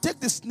and take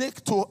the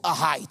snake to a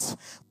height.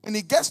 When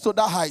he gets to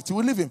that height, you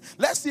will leave him.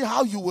 Let's see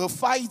how you will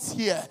fight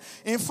here.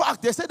 In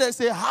fact, they say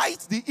there's a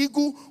height the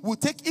eagle will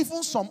take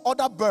even some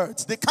other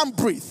birds. They can't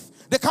breathe.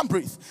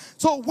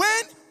 So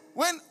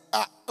when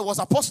it was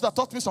apostle that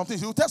taught me something,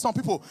 he would tell some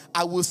people,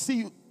 I will see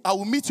you, I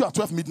will meet you at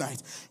 12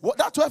 midnight.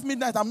 That 12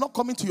 midnight, I'm not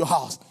coming to your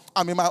house.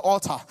 I'm in my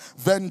altar.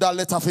 Venda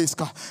leta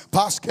feska.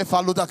 Paske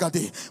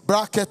faludagadi.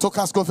 Brake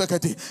tokasko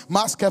vekedi.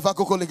 Maske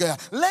vakokolegaya.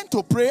 Learn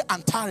to pray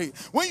and tarry.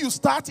 When you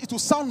start, it will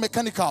sound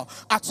mechanical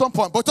at some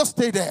point, but just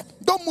stay there.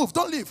 Don't move,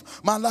 don't leave.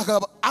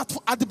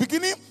 At the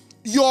beginning,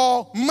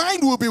 your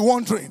mind will be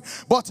wandering,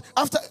 but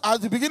at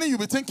the beginning you'll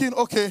be thinking,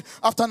 okay,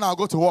 after now I'll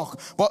go to work.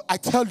 But I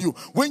tell you,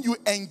 when you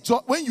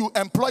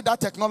employ that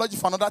technology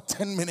for another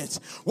 10 minutes,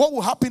 what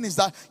will happen is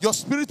that your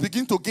spirit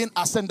begin to gain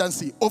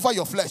ascendancy over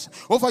your flesh,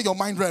 over your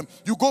mind realm.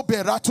 You go and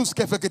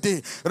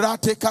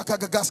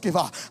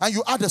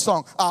you add the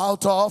song,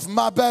 out of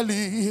my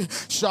belly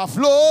shall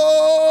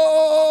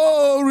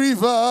flow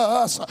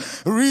rivers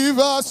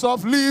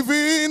of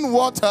living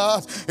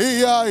waters.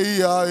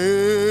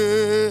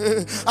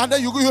 And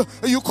then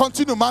you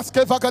continue.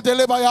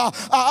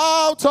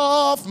 Out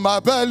of my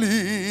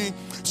belly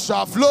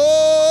shall flow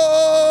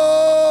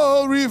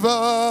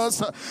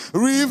rivers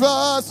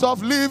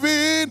of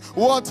living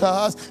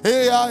waters.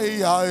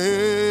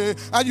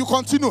 And you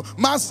continue.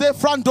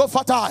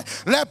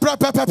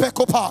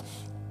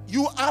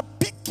 You are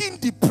picking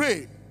the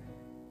prey.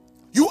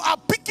 You are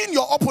picking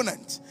your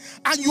opponent,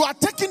 and you are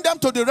taking them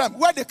to the realm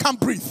where they can't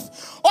breathe.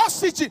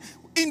 Oxygen.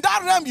 In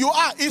that realm you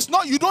are, it's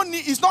not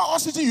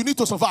oxygen you need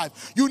to survive.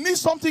 You need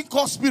something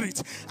called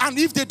spirit. And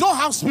if they don't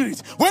have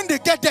spirit, when they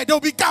get there, they'll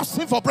be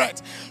gasping for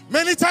breath.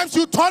 Many times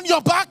you turn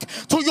your back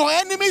to your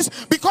enemies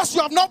because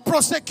you have not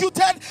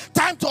prosecuted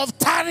time of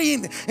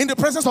tarrying in the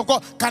presence of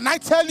God. Can I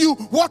tell you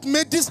what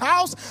made this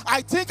house?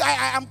 I think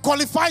I am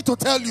qualified to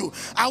tell you.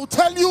 I will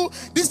tell you,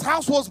 this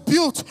house was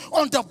built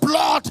on the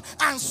blood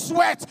and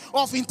sweat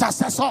of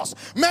intercessors.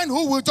 Men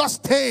who will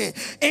just stay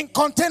in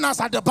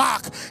containers at the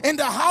back, in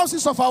the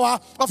houses of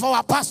our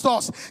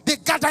pastors. They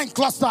gather in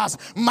clusters.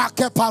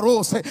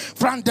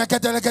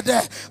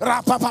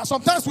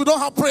 Sometimes we don't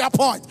have prayer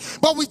points,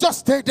 but we just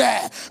stay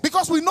there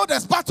because we know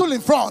there's battle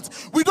in front.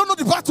 We don't know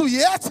the battle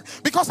yet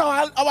because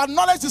our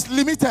knowledge is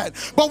limited,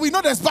 but we know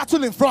there's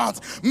battle in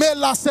front.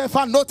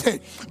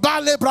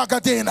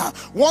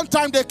 One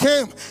time they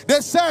came,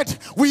 they said,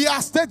 we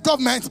are state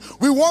government,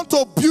 we want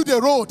to build a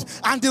road,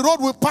 and the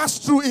road will pass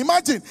through.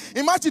 Imagine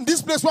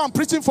this place where I'm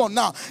preaching from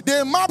now.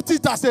 They mapped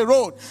it as a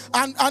road,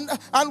 and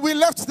we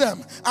left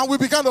them and we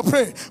began to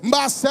pray.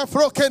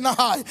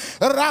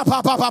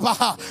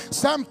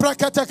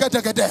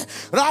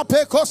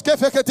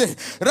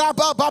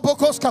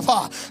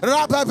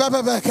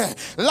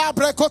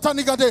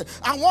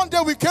 And one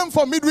day we came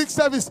for midweek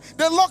service.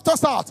 They locked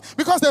us out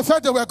because they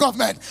felt they were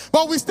government.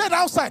 But we stayed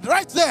outside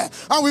right there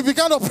and we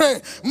began to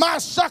pray.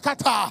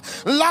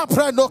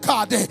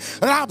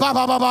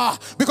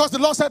 Because the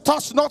Lord said,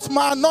 touch not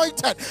my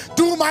anointed,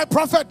 do my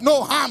prophet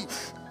no harm.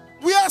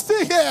 We are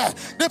still here.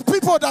 The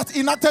people that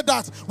enacted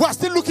that, we are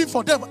still looking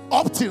for them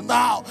up till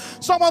now.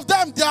 Some of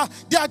them,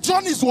 their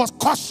journeys was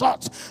cut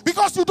short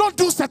because you don't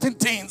do certain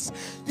things.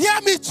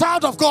 Hear me,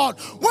 child of God.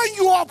 When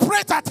you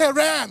operate at a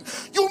realm,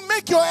 you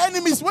make your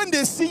enemies, when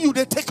they see you,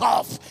 they take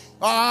off.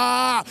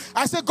 I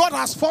say, God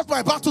has fought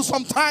my battle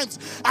sometimes.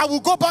 I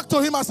will go back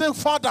to him and say,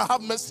 Father, have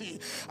mercy.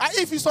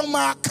 If it's on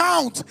my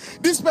account,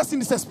 this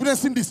person is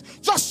experiencing this,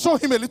 just show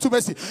him a little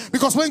mercy.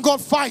 Because when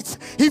God fights,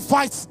 he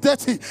fights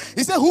dirty.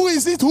 He said, who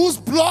is it whose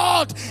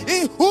blood,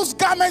 whose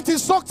garment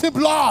is soaked in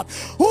blood?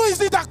 Who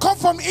is it that come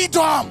from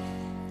Edom?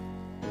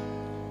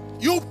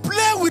 You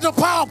play with the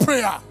power of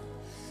prayer.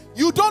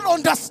 You don't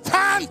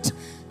understand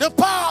the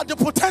power, the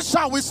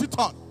potential we sit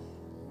on.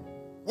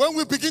 When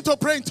we begin to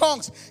pray in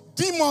tongues,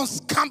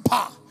 demons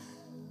scamper.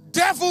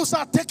 Devils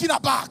are taken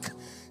aback.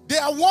 They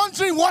are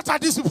wondering, what are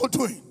these people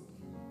doing?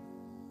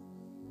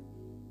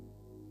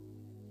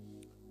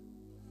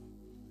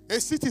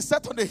 A city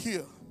set on a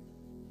hill,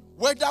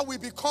 whether we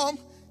become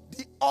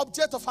the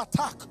object of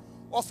attack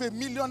of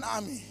 1,000,000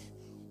 army,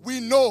 we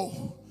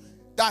know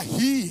that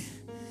he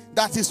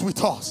that is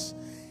with us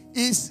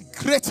is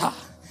greater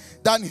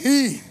than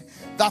he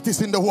that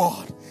is in the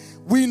world.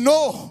 We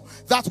know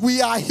that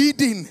we are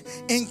hidden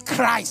in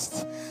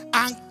Christ,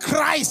 and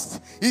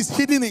Christ is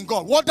hidden in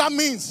God. What that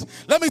means,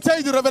 let me tell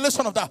you the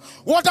revelation of that.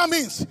 What that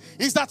means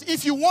is that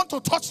if you want to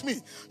touch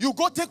me, you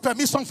go take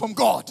permission from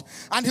God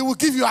and he will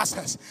give you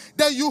access.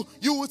 Then you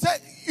will say,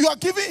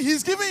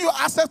 he's giving you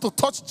access to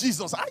touch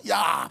Jesus.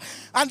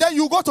 And then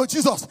you go to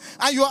Jesus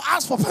and you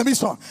ask for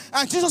permission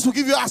and Jesus will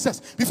give you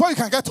access before you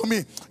can get to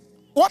me.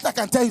 What I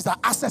can tell you is that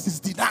access is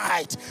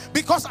denied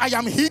because I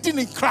am hidden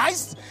in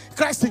Christ,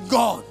 Christ in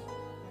God.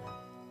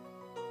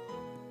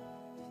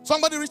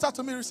 Somebody reached out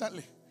to me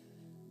recently.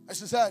 And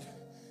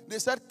they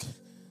said,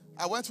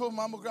 I went for a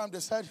mammogram. They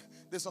said,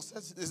 there's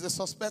a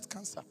suspect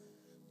cancer.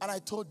 And I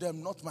told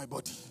them, not my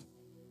body.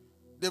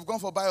 They've gone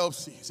for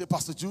biopsy. Say,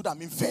 Pastor Jude,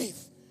 I'm in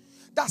faith.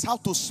 That's how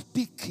to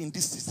speak in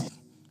this season.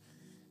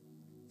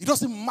 It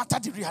doesn't matter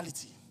the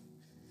reality.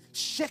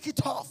 Shake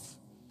it off.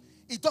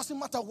 It doesn't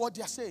matter what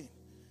they're saying.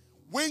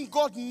 When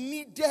God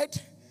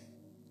needed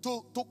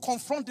to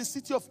confront the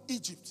city of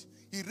Egypt,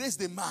 he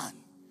raised a man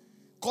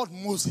called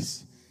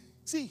Moses.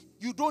 See,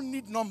 you don't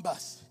need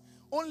numbers.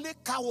 Only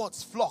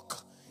cowards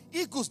flock.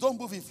 Eagles don't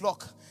move in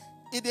flock.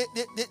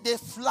 They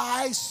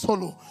fly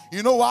solo.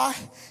 You know why?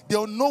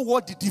 They'll know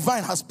what the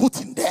divine has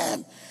put in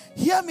them.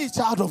 Hear me,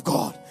 child of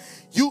God.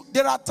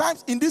 There are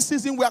times in this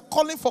season we are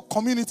calling for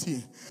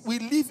community. We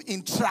live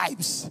in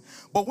tribes.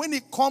 But when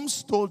it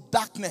comes to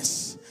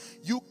darkness,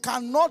 you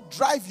cannot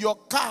drive your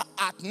car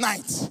at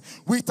night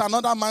with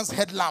another man's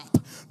headlamp.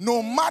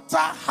 No matter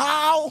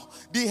how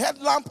the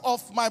headlamp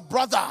of my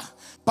brother,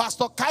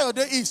 Pastor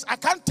Kayode, is, I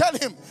can't tell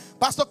him,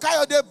 Pastor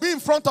Kayode, be in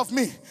front of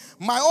me.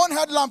 My own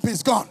headlamp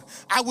is gone.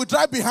 I will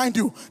drive behind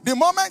you. The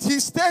moment he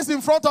stays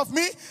in front of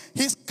me,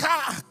 his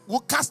car will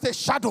cast a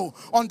shadow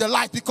on the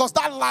light because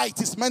that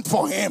light is meant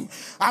for him.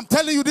 I'm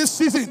telling you, this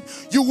season,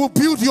 you will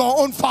build your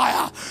own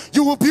fire.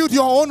 You will build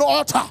your own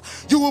altar.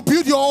 You will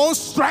build your own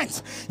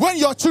strength. When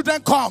your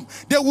children come,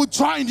 they will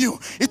join you.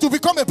 It will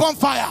become a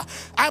bonfire.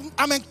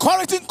 I'm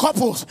encouraging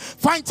couples,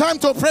 find time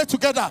to pray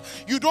together.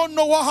 You don't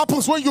know what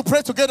happens when you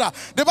pray together.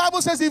 The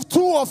Bible says if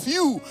two of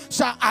you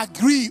shall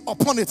agree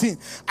upon a thing,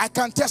 I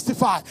can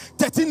testify.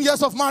 13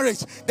 years of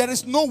marriage, there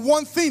is no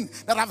one thing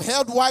that I've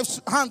held wife's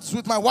hands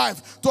with my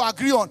wife to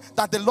agree on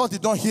that the Lord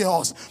did not hear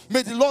us.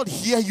 May the Lord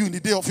hear you in the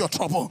day of your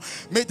trouble.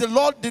 May the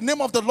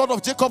name of the Lord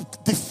of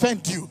Jacob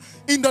defend you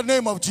in the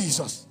name of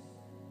Jesus.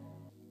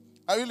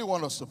 I really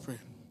want us to pray.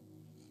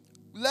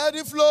 Let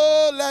it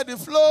flow, let it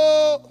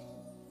flow.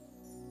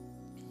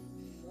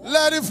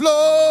 Let it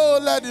flow,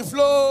 let it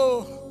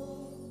flow.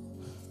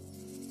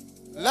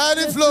 Let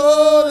it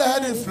flow,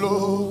 let it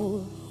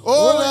flow.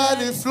 Oh,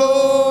 let it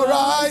flow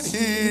right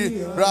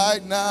here,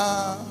 right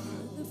now.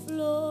 Let it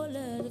flow,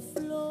 let it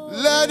flow.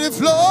 Let it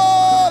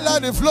flow,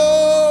 let it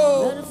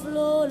flow. Let it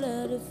flow,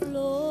 let it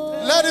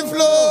flow. Let it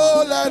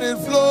flow, let it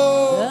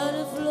flow. Let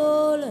it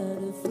flow,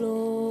 let it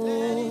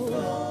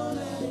flow.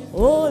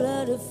 Oh,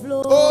 let it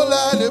flow. Oh,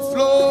 let it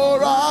flow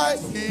right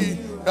here,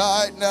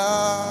 right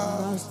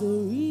now. As the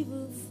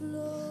river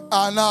flows.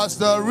 And as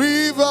the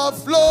river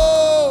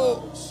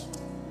flows,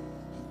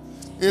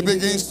 it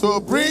begins to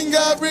bring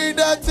every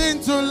death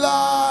into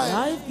life.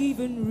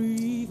 Life-giving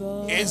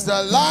river. It's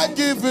the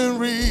life-giving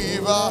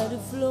river.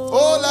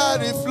 Oh,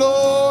 let it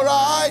flow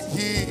right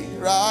here,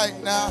 right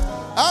now.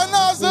 And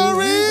as the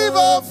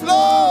river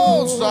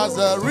flows, as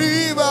the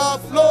river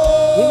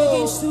flows, it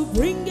begins to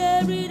bring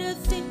every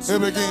death into life. It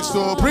begins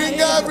to bring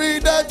every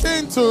death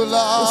into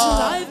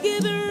life. It's the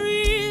life-giving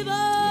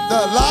river.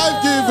 The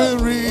life-giving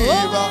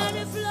river.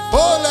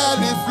 Oh, let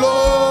it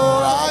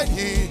flow right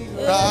here,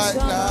 right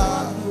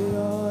now.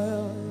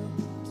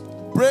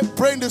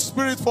 Pray in the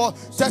Spirit for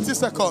 30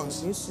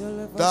 seconds.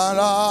 Da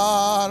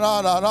da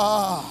da da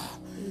da.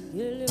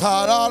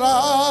 Ta da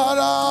da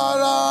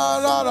da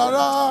da da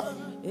da.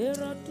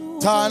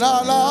 Ta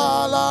da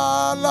la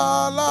la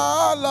la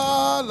la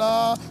la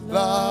la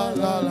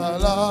la la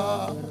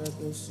la.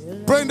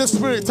 Pray in the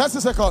Spirit. 30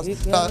 seconds.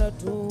 Ta da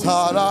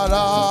da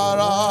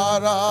da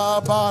da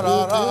ba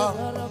da da.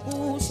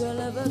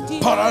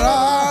 Pa da da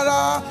da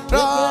da.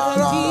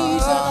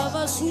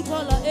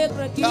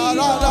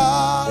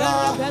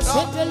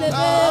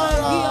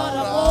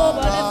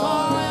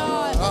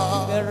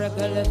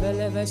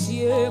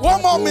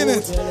 One more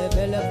minute.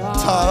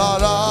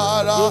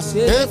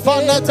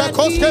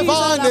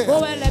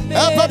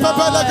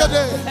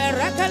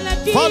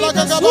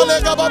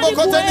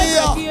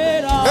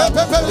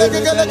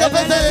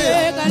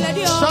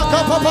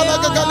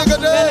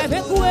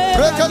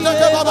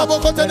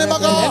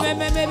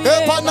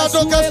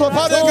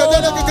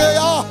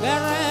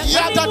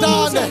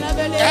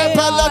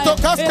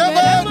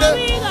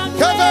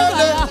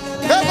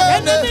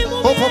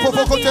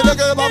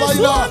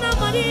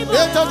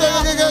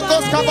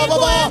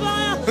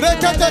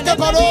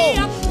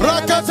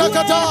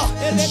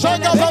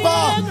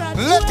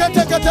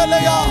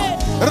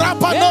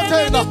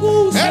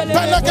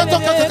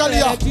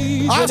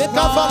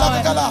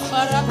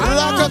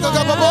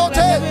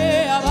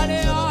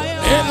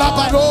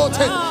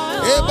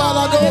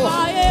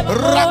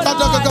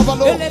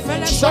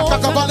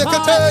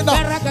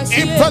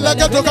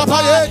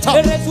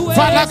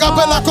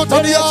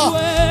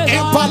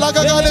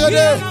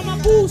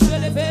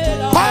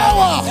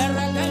 Power!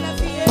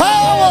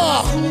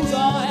 Power!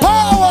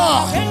 Power!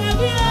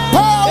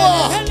 Power!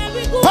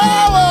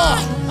 Power!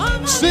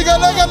 Siga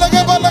lega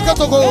lega balaka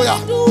togoya.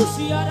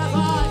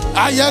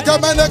 Ayaka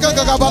menega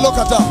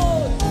gabalokata.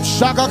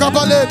 Shaka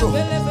gabaledo.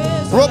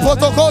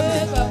 Ropotokoni.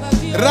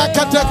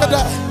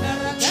 Rakatekada.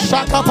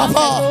 Shaka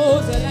papa.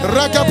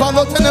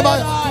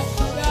 Rakapalotenebaya.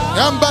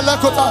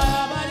 Yambalakota.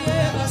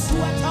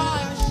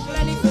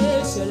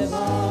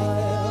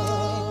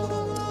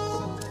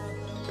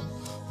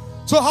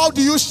 So how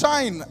do you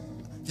shine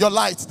your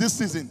light this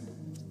season?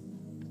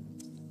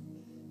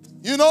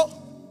 You know,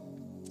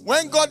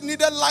 when God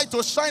needed light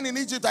to shine in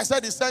Egypt, I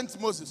said he sent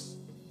Moses.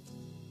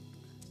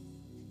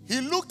 He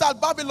looked at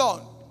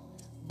Babylon.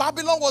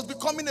 Babylon was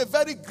becoming a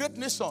very great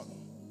nation.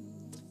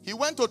 He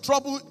went to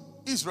trouble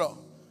Israel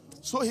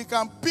so he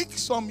can pick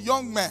some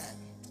young men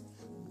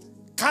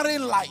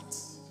carrying light.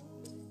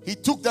 He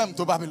took them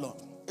to Babylon.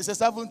 He said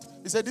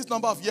 7th. He said this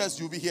number of years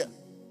you'll be here.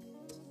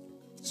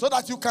 So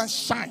that you can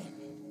shine.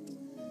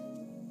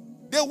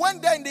 They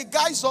went there in the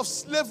guise of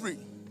slavery.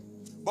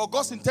 But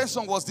God's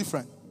intention was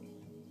different.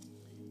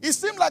 It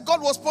seemed like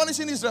God was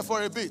punishing Israel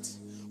for a bit.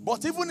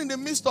 But even in the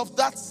midst of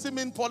that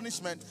seeming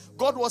punishment,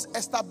 God was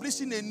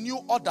establishing a new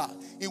order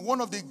in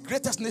one of the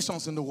greatest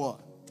nations in the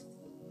world.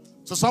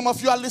 So some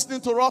of you are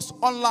listening to us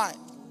online.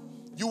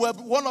 You were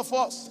one of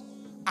us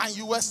and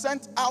you were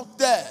sent out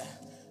there.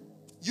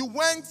 You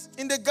went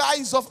in the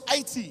guise of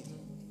IT.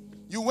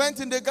 You went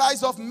in the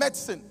guise of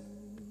medicine.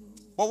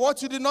 But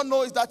what you did not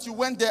know is that you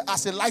went there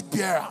as a light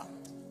bearer.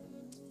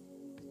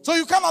 So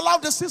you can't allow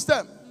the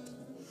system.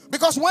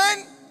 Because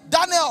when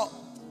Daniel,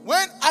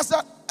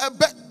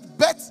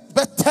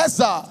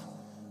 Bethesda,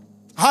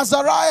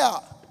 Azariah,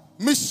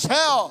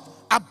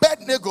 Mishael,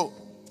 Abednego,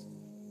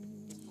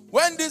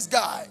 when these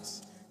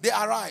guys, they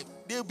arrived,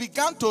 they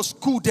began to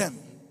school them.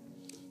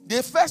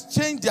 They first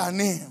changed their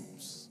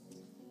names.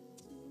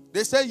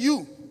 They said,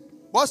 you,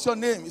 what's your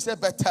name? He said,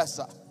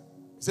 Bethesda.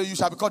 He said, you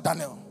shall be called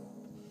Daniel.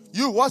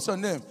 You, what's your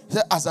name? He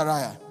said,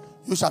 Azariah.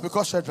 You shall be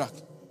called Shadrach.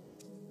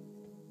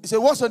 He said,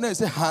 what's your name? He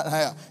said,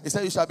 Hananiah. He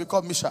said, you shall be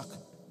called Meshach.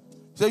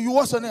 He said, you,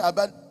 what's your name?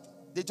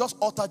 They just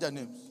altered their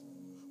names.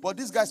 But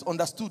these guys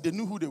understood. They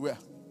knew who they were.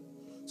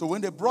 So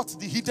when they brought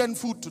the hidden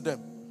food to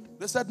them,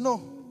 they said,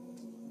 no.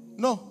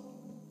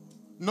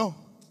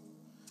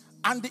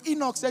 And the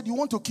Enoch said, you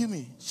want to kill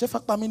me?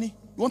 Shefak Pamini, you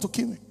want to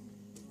kill me?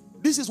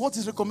 This is what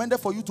is recommended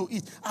for you to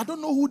eat. I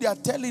don't know who they are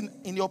telling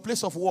in your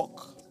place of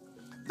work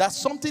that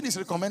something is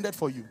recommended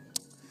for you.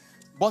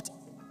 But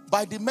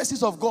by the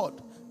mercies of God,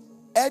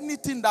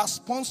 anything that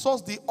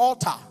sponsors the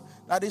altar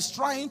that is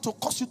trying to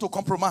cause you to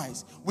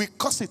compromise, we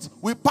curse it.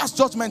 We pass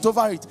judgment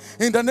over it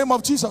in the name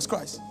of Jesus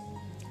Christ.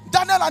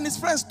 Daniel and his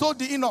friends told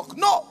the Enoch,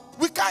 no,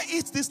 we can't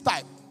eat this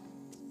type.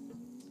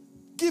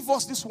 Give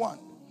us this one.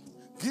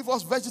 Give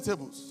us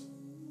vegetables.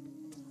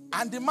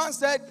 And the man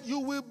said, you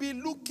will be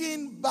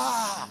looking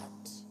bad.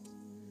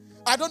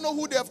 I don't know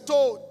who they have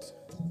told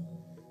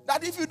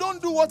that if you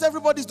don't do what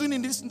everybody's doing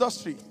in this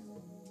industry,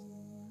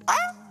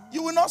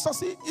 you will not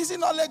succeed. Is it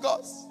not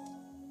Lagos?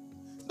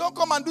 Don't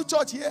come and do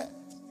church here.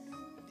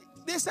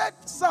 They said,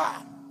 sir,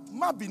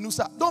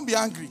 don't be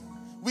angry.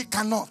 We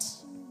cannot.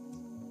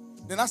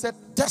 Then I said,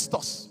 test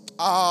us.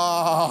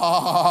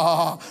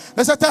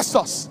 They said, test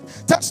us.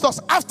 Test us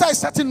after a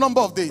certain number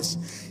of days.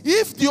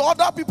 If the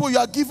other people you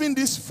are giving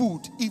this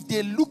food, if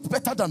they look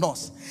better than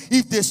us,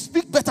 if they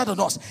speak better than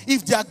us,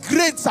 if their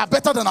grades are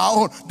better than our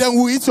own, then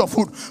we'll eat your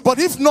food. But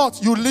if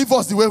not, you leave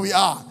us the way we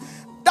are.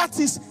 That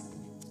is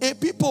a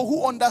people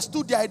who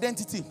understood their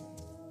identity.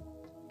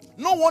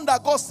 No wonder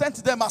God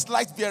sent them as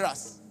light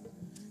bearers.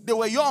 They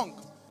were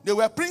young, they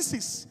were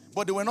princes,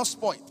 but they were not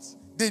spoiled.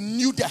 They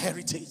knew their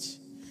heritage.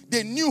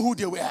 They knew who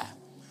they were.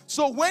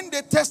 So when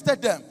they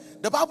tested them,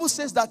 the Bible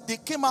says that they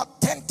came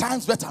out 10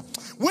 times better.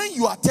 When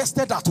you are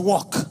tested at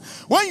work,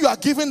 when you are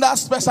given that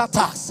special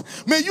task,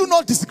 may you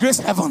not disgrace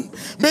heaven.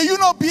 May you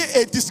not be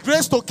a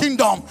disgrace to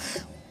kingdom.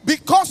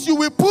 Because you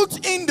will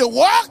put in the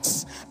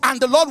works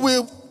and the Lord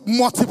will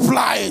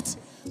multiply it.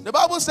 The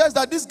Bible says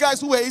that these guys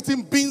who were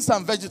eating beans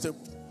and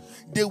vegetables,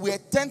 they were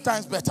 10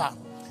 times better.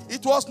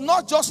 It was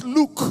not just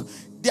look.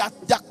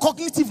 Their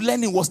cognitive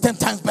learning was 10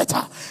 times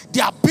better.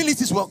 Their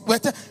abilities were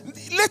better.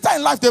 Later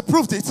in life, they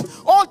proved it.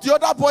 All the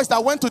other boys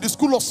that went to the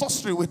school of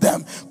sorcery with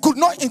them could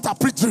not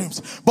interpret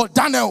dreams, but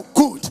Daniel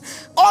could.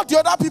 All the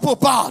other people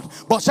bowed,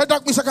 but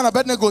Shadrach, Meshach, and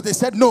Abednego, they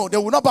said no, they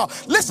will not bow.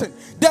 Listen,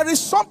 there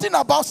is something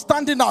about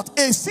standing out.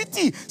 A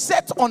city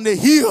set on a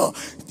hill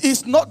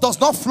does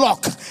not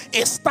flock.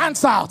 It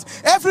stands out.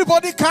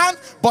 Everybody can,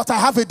 but I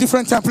have a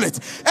different template.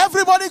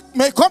 Everybody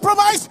may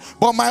compromise,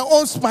 but my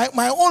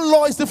own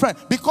law is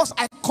different because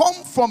I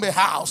come from a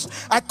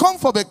house. I come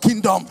from a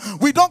kingdom.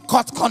 We don't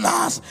cut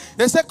corners.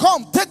 They say,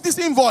 come, take this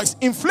invoice,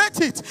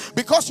 inflate it,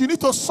 because you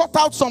need to sort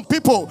out some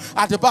people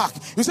at the back.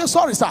 You say,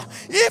 sorry, sir.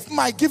 If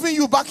my giving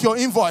you back your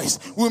invoice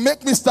will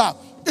make me stop,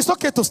 it's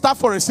okay to start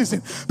for a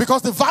season,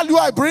 because the value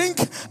I bring,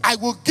 I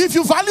will give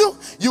you value.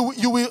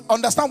 You will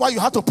understand why you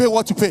have to pay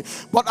what you pay.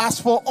 But as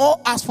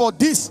for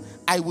this,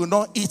 I will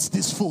not eat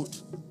this food.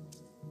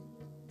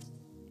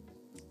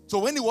 So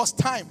when it was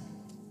time,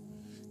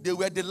 they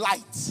were the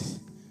light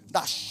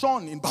that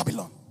shone in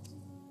Babylon.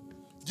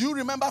 Do you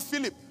remember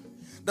Philip?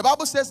 The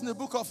Bible says in the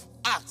book of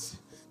Acts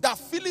that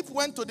Philip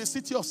went to the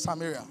city of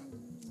Samaria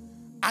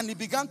and he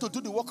began to do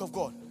the work of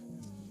God.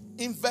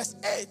 In verse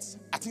 8,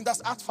 I think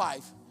that's Acts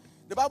 5,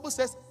 the Bible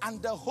says,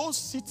 and the whole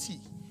city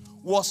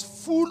was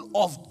full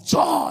of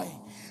joy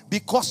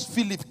because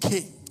Philip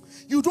came.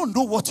 You don't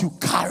know what you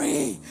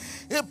carry.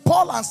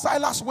 Paul and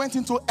Silas went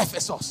into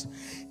Ephesus,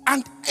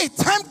 and a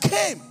time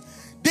came.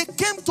 They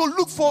came to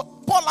look for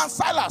Paul and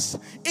Silas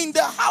in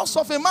the house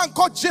of a man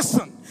called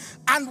Jason.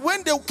 And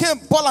when they came,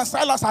 Paul and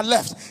Silas had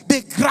left.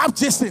 They grabbed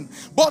Jason.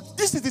 But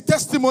this is the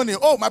testimony.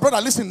 Oh, my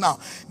brother, listen now.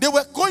 They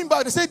were going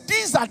back. They said,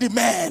 these are the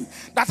men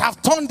that have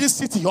turned this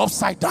city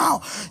upside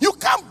down. You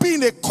can't be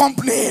in a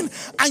company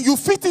and you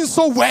fit in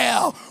so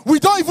well. We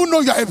don't even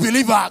know you're a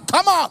believer.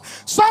 Come on.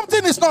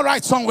 Something is not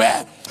right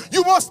somewhere.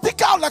 You must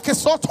stick out like a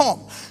sore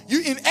thumb.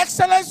 You in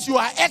excellence, you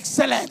are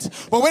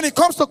excellent. But when it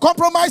comes to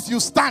compromise, you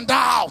stand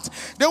out.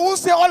 They won't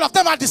say all of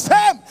them are the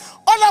same.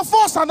 All of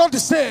us are not the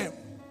same.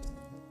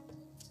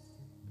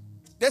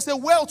 There's a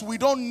wealth we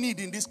don't need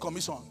in this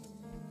commission.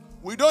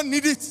 We don't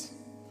need it.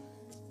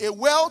 A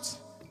wealth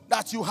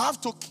that you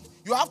have to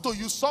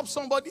usurp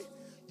somebody,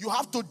 you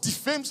have to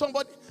defame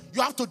somebody,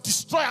 you have to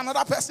destroy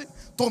another person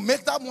to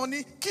make that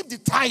money. Keep the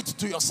tithe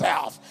to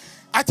yourself.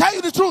 I tell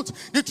you the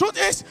truth. The truth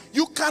is,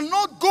 you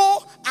cannot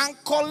go and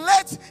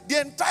collect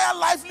the entire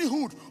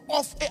livelihood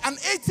of an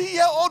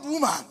 80-year-old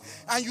woman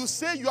and you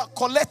say you are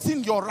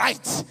collecting your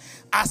rights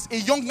as a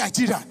young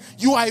Nigerian.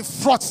 You are a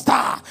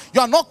fraudster.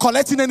 You are not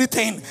collecting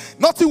anything.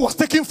 Nothing was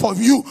taken from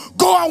you.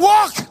 Go and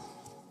work.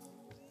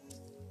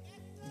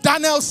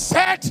 Daniel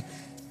said,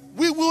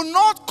 we will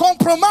not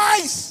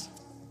compromise.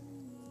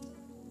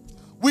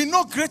 We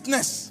know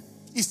greatness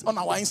is on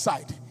our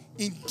inside.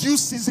 In due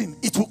season,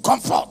 it will come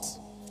forth.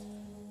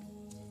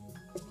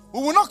 We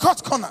will not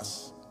cut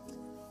corners.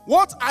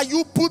 What are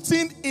you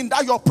putting in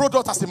that your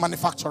product as a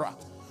manufacturer?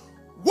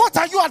 What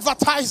are you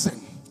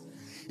advertising?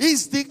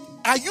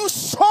 Are you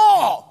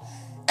sure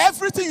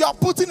everything you are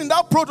putting in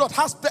that product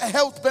has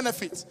health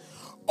benefits?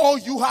 Or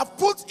you have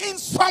put in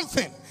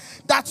something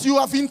that you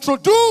have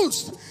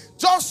introduced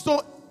just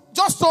to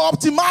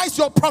optimize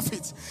your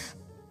profit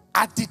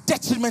at the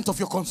detriment of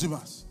your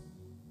consumers?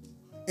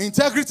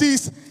 Integrity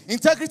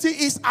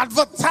is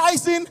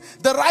advertising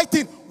the right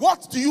thing.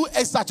 What do you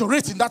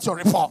exaggerate in that your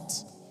report?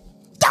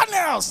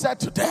 Daniel said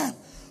to them,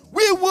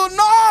 we will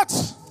not.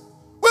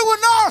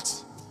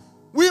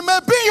 We may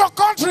be in your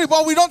country,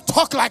 but we don't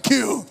talk like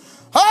you.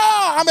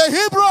 I'm a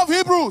Hebrew of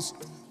Hebrews.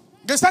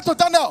 They said to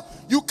Daniel,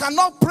 you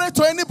cannot pray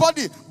to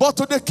anybody but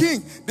to the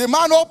king. The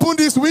man opened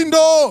his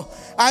window.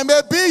 I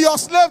may be your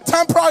slave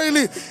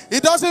temporarily.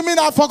 It doesn't mean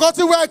I've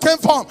forgotten where I came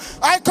from.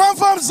 I come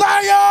from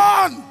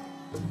Zion.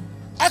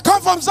 I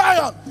come from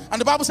Zion.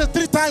 And the Bible says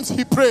 3 times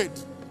he prayed.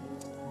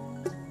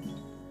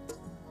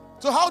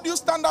 So how do you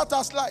stand out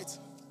as light?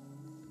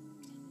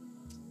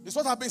 It's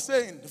what I've been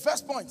saying. The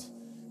first point,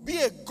 be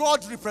a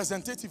God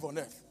representative on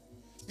earth.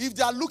 If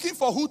they are looking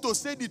for who to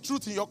say the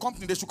truth in your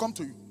company, they should come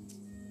to you.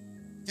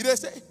 If they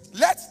say,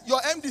 let your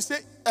MD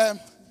say,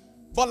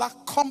 Bola,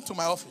 come to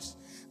my office.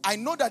 I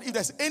know that if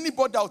there's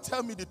anybody that will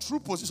tell me the true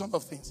position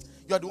of things,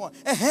 you are the one.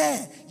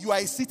 You are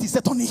a city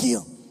set on a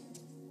hill.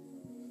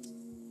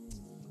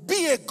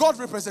 Be a God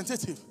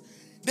representative.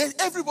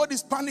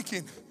 Everybody's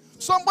panicking.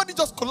 Somebody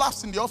just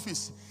collapsed in the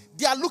office.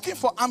 They are looking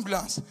for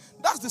ambulance.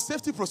 That's the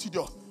safety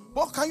procedure.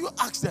 But can you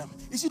ask them,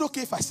 is it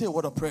okay if I say a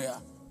word of prayer?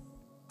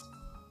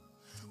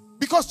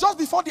 Because just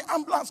before the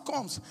ambulance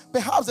comes,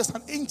 perhaps there's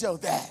an angel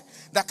there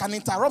that can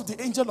interrupt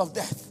the angel of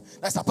death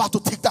that's about to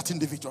take that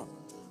individual.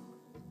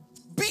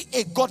 Be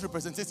a God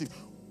representative.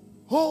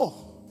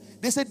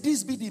 They said,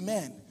 these be the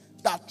men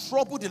that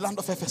troubled the land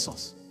of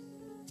Ephesus.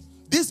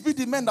 These be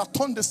the men that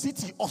turned the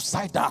city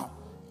upside down.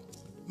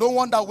 No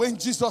wonder when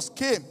Jesus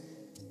came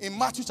in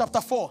Matthew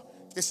chapter 4,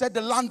 he said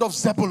the land of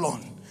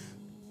Zebulun,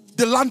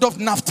 the land of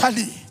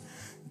Naphtali,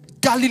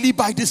 Galilee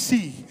by the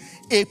sea,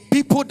 a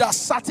people that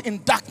sat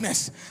in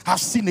darkness have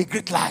seen a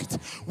great light.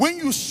 When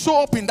you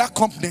show up in that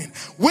company,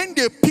 when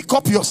they pick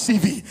up your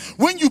CV,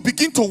 when you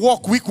begin to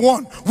work week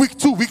 1, week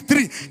 2, week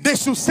 3, they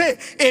should say,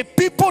 a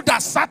people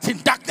that sat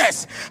in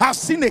darkness have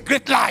seen a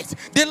great light.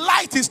 The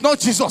light is not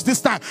Jesus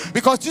this time,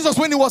 because Jesus,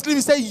 when he was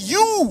leaving, said,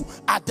 you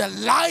are the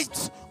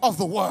light of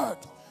the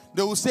world.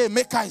 They will say,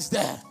 Mecca is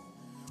there,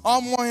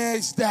 Omoye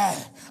is there,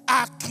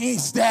 Akin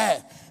is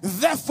there,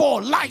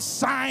 therefore light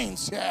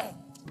shines here.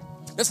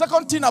 The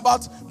second thing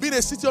about being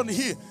a city on the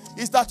hill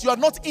is that you are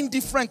not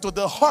indifferent to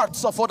the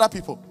hurts of other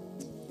people.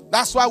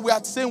 That's why we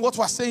are saying what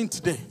we are saying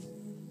today.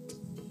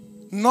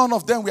 None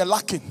of them we are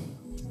lacking.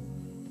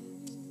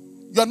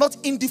 You are not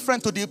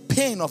indifferent to the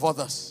pain of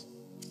others.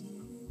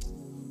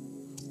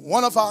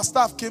 One of our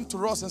staff came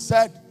to us and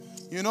said,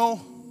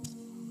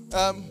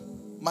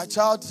 my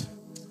child,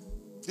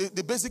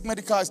 the basic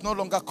medical is no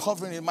longer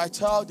covering it. My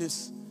child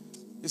is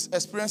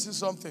experiencing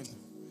something.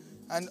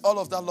 And all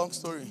of that long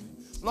story.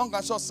 Long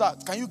and short, sir,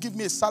 can you give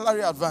me a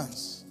salary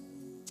advance?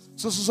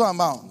 So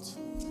amount.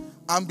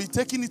 And be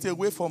taking it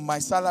away from my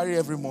salary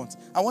every month.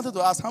 I wanted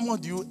to ask, how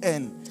much do you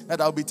earn that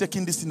I'll be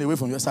taking this thing away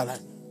from your salary?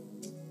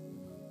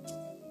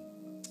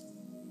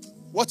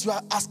 What you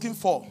are asking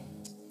for,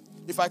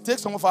 if I take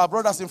some of our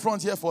brothers in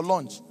front here for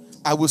lunch,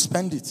 I will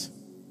spend it.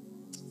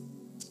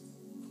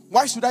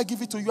 Why should I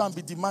give it to you and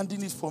be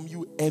demanding it from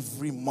you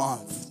every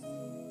month?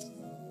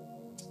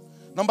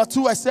 Number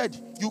 2, I said,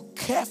 you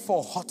care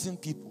for hurting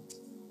people.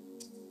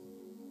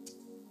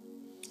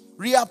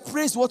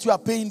 Reappraise what you are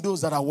paying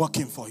those that are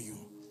working for you.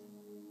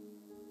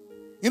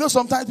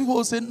 Sometimes people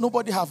will say,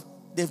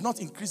 they've not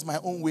increased my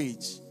own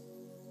wage.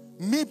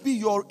 Maybe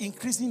your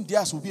increasing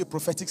theirs will be a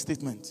prophetic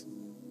statement.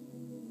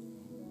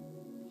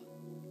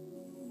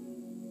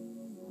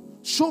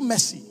 Show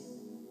mercy.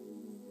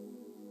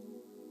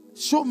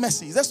 Show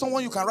mercy. Is there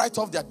someone you can write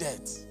off their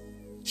debt?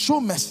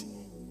 Show mercy.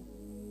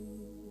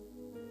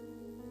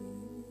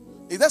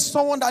 Is there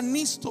someone that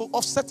needs to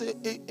offset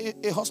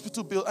a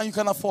hospital bill and you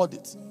can afford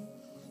it?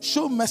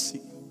 Show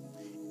mercy.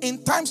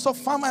 In times of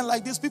famine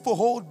like this, people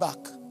hold back.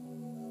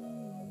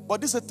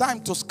 But this is a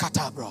time to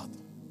scatter abroad.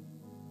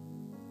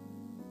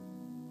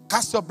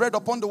 Cast your bread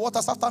upon the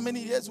waters. After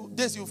many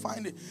days you'll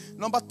find it.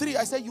 Number 3,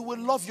 I said you will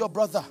love your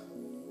brother.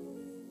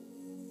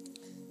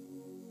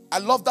 I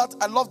love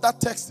that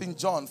text in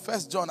John. 1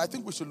 John. I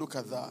think we should look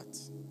at that.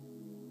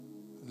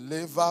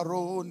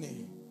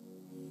 Levarone.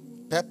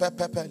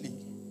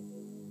 Pepeli.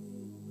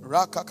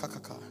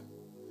 Rakakakaka.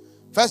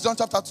 1 John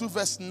chapter 2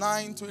 verse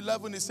 9 to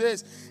 11. It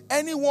says,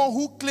 anyone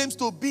who claims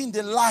to be in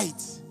the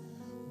light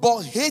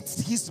but hates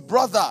his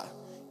brother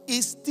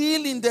is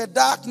still in the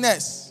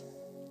darkness.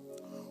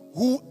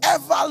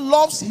 Whoever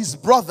loves his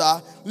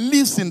brother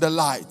lives in the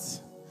light,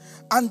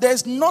 and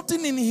there's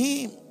nothing in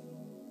him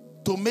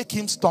to make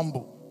him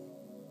stumble.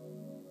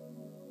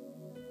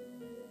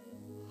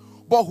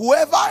 But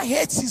whoever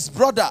hates his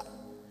brother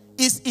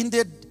is in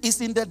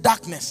the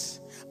darkness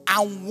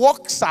and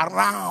walks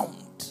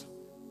around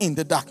in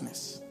the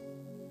darkness.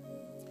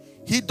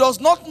 He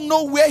does not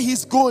know where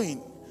he's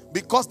going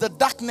because the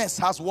darkness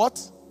has what?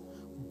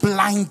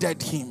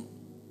 Blinded him.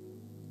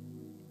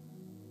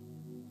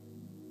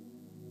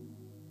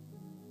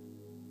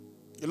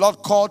 The Lord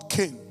called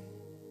Cain.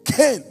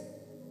 Cain.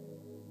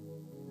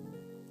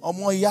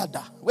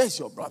 Omoyada, where's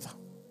your brother?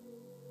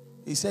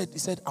 He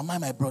said, am I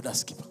my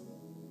brother's keeper?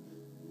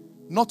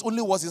 Not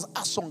only was his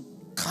action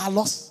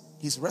callous,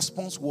 his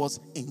response was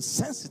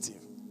insensitive.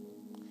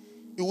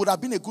 It would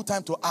have been a good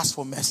time to ask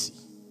for mercy.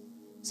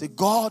 Say,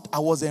 God, I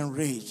was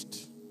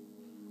enraged.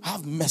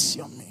 Have mercy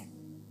on me.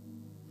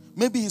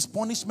 Maybe his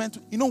punishment,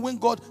 when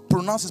God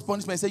pronounces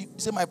punishment, he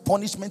say my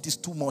punishment is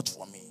too much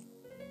for me.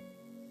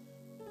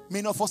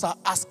 Many of us are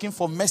asking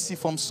for mercy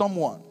from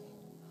someone,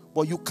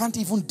 but you can't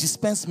even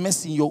dispense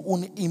mercy in your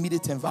own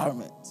immediate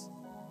environment.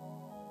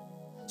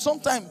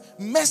 Sometimes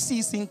mercy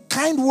is in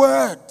kind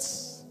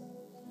words.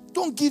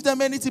 Don't give them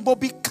anything, but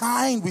be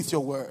kind with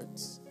your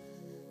words.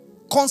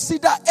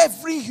 Consider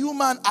every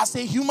human as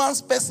a human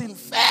person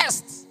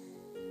first.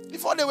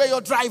 Before they were your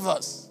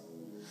drivers.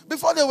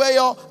 Before they were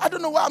your, I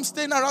don't know why I'm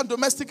staying around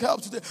domestic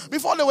help today.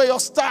 Before they were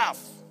your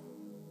staff.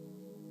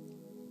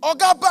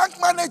 Oga bank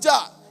manager.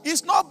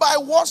 It's not by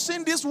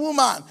watching this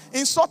woman,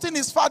 insulting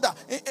her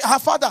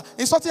father,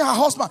 insulting her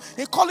husband,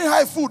 and calling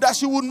her a fool that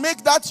she would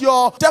make that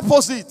your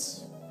deposit.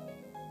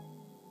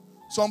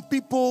 Some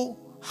people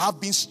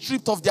have been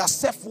stripped of their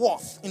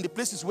self-worth in the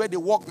places where they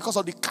work because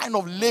of the kind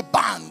of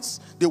labans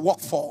they work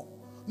for.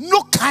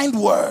 No kind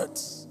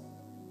words.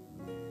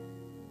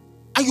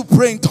 And you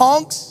pray in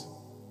tongues?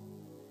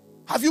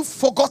 Have you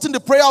forgotten the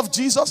prayer of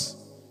Jesus?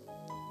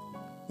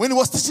 When he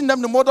was teaching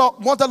them the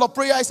model of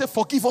prayer, he said,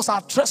 forgive us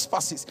our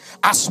trespasses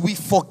as we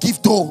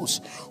forgive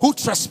those who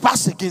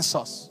trespass against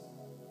us.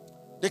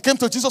 They came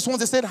to Jesus once,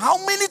 they said,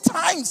 how many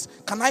times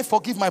can I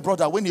forgive my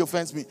brother when he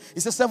offends me? He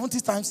said,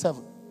 70 times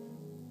 7.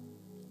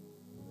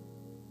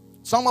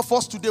 Some of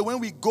us today, when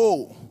we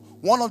go,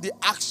 one of the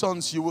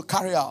actions you will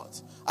carry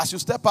out, as you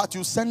step out,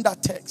 you send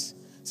that text.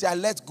 Say, I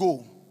let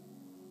go.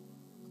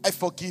 I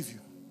forgive you.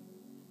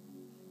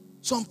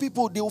 Some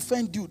people, they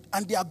offend you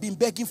and they have been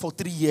begging for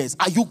 3 years.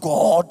 Are you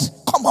God?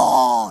 Come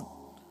on.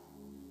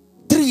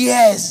 3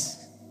 years.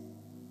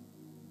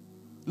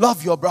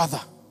 Love your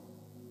brother.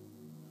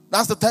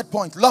 That's the third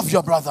point. Love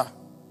your brother.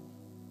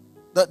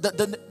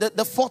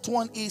 The fourth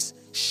one is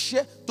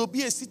share. To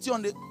be a city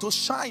to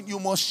shine, you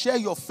must share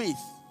your faith.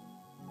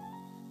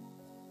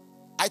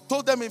 I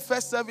told them in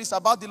first service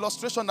about the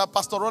illustration that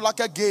Pastor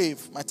Rolake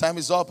gave. My time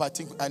is up. I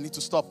think I need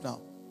to stop now.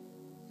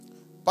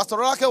 Pastor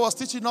Rolake was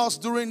teaching us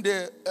during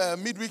the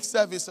midweek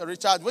service,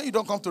 Richard. When you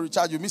don't come to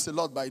Richard, you miss a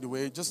lot, by the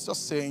way. Just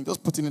saying,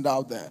 just putting it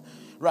out there.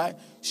 Right?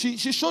 She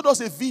showed us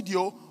a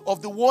video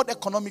of the World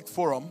Economic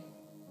Forum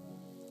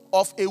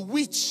of a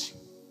witch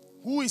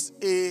who is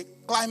a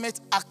climate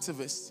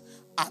activist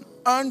and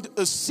earned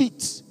a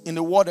seat in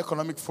the World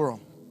Economic Forum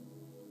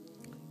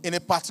in a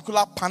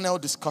particular panel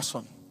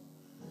discussion.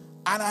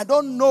 And I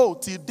don't know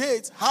till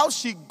date how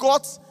she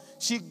got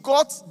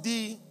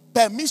the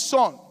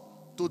permission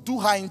to do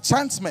her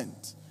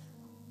enchantment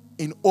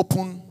in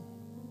open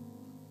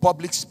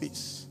public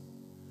space.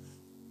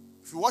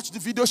 If you watch the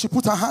video, she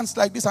put her hands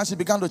like this and she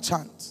began to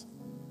chant.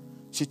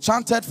 She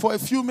chanted for a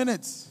few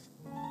minutes.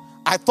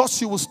 I thought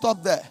she would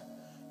stop there.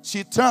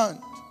 She turned.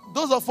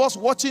 Those of us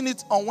watching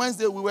it on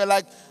Wednesday, we were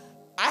like,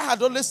 I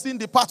had only seen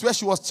the part where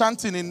she was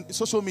chanting in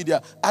social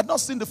media. I had not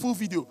seen the full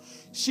video.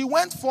 She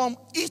went from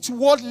each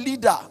world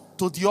leader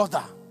to the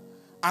other.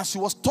 And she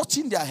was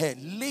touching their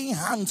head, laying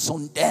hands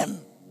on them.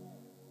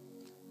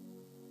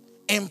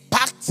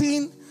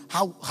 Impacting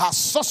her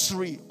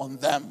sorcery on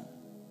them.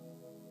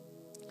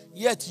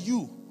 Yet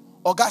you,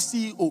 Oga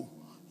CEO,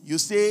 you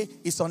say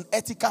it's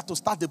unethical to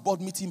start the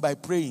board meeting by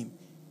praying.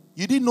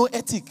 You didn't know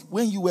ethic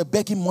when you were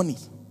begging money.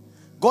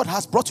 God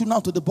has brought you now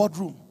to the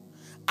boardroom.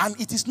 And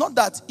it is not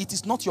that it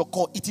is not your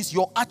call. It is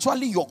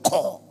actually your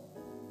call.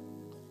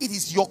 It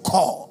is your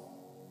call.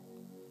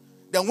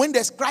 Then when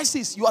there's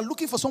crisis, you are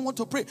looking for someone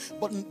to pray.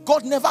 But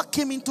God never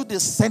came into the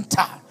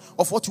center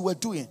of what you were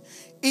doing.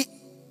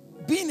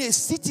 Being a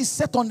city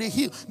set on the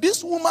hill.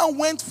 This woman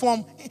went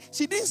from,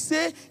 she didn't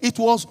say it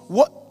was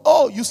what,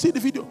 oh, you see the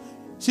video.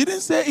 She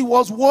didn't say it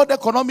was World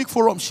Economic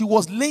Forum. She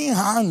was laying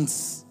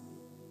hands.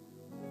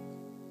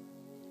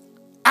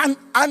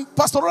 And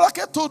Pastor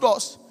Rolake told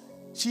us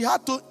she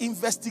had to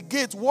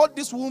investigate what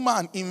this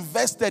woman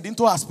invested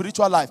into her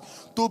spiritual life.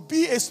 To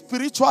be a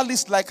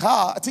spiritualist like her,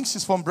 I think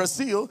she's from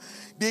Brazil,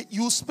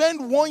 you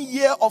spend 1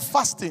 year of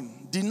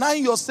fasting,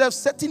 denying yourself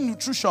certain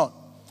nutrition.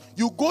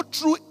 You go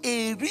through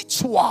a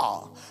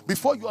ritual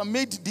before you are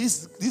made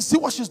this. See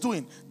what she's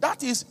doing.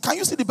 That is, can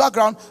you see the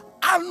background?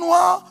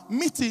 Annual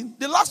meeting.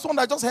 The last one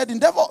I just had in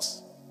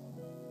Davos.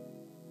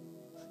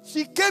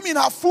 She came in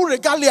her full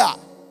regalia.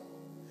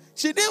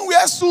 She didn't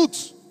wear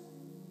suit.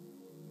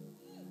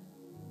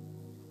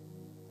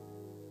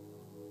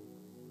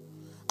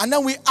 And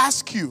then we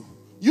ask you,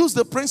 use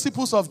the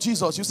principles of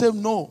Jesus. You say,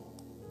 no.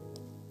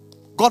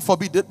 God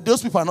forbid,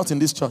 those people are not in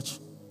this church.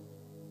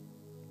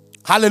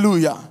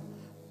 Hallelujah.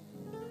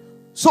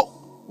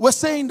 So, we're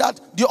saying that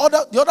the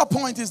other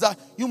point is that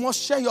you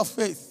must share your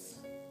faith.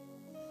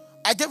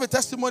 I gave a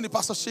testimony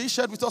Pastor Shea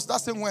shared with us that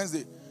same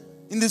Wednesday.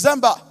 In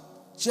December,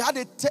 she had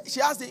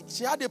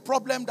a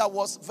problem that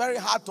was very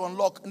hard to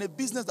unlock in a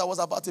business that was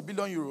about €1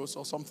 billion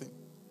or something.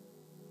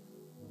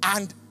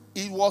 And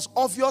it was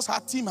obvious her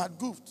team had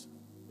goofed.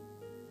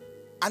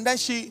 And then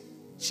she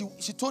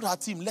told her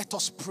team, let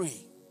us pray.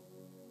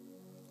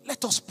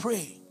 Let us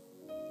pray.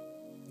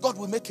 God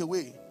will make a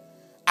way.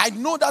 I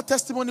know that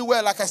testimony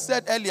well, like I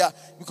said earlier,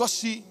 because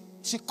she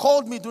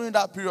called me during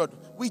that period.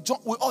 We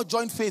all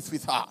joined faith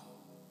with her.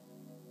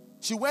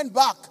 She went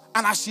back,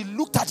 and as she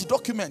looked at the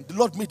document, the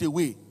Lord made a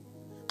way.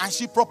 And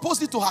she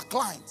proposed it to her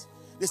client.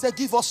 They said,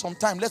 give us some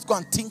time. Let's go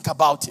and think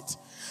about it.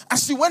 And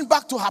she went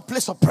back to her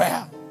place of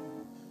prayer.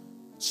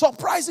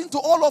 Surprising to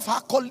all of her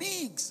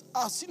colleagues,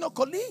 our senior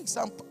colleagues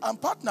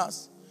and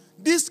partners.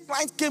 This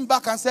client came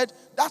back and said,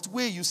 that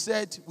way you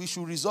said we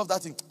should resolve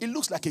that thing, it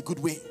looks like a good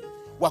way.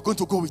 We're going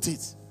to go with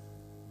it.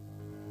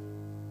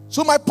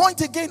 So my point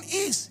again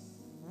is,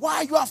 why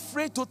are you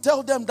afraid to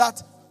tell them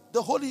that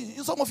the Holy,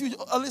 some of you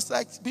always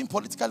like being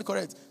politically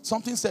correct.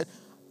 Something said,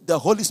 the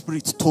Holy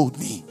Spirit told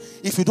me.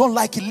 If you don't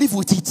like it, live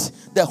with it.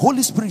 The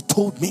Holy Spirit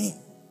told me.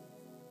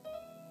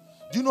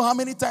 Do you know how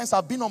many times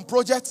I've been on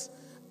projects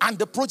and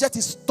the project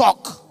is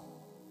stuck?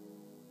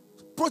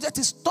 Project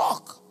is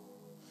stuck.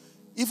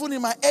 Even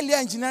in my earlier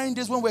engineering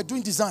days when we were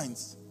doing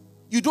designs,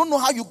 you don't know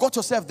how you got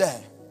yourself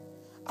there.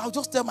 I'll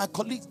just tell my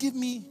colleagues, give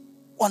me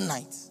one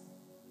night.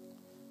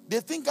 They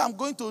think I'm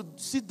going to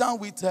sit down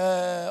with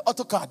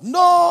AutoCAD.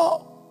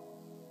 No.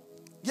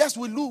 Yes,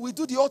 we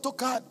do the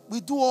AutoCAD. We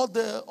do all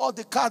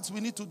the cards we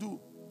need to do.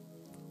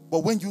 But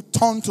when you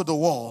turn to the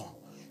wall,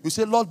 you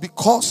say, Lord,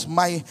 because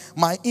my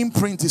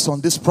imprint is on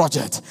this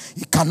project,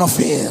 it cannot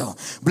fail.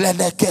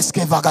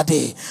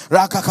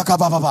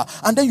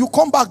 And then you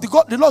come back,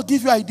 the Lord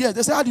give you ideas.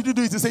 They say, how did you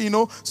do it? They say,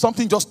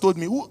 something just told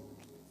me.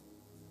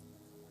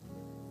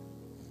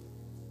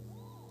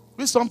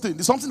 It's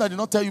something I did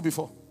not tell you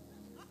before.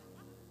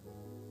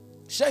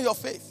 Share your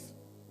faith.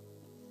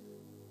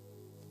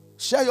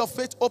 Share your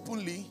faith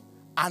openly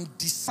and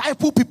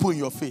disciple people in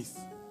your faith.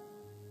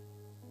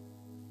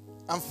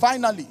 And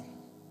finally,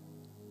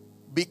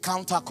 be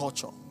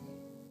counterculture.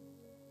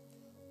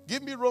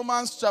 Give me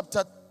Romans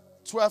chapter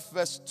 12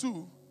 verse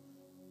 2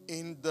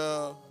 in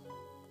the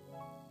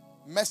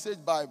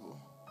Message Bible.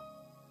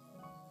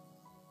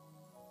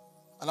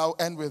 And I'll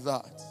end with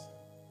that.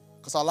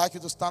 Because I'd like you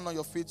to stand on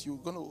your feet. You're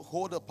going to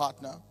hold a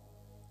partner.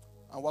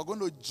 And we're going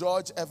to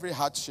judge every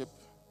hardship.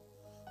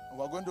 And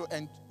we're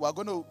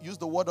going to use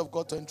the word of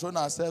God to enthrone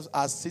ourselves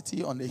as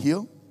city on the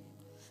hill.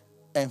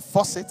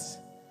 Enforce it.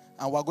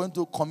 And we're going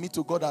to commit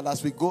to God that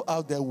as we go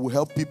out there, we'll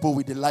help people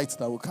with the lights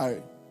that we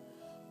carry.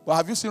 But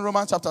have you seen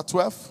Romans chapter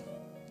 12?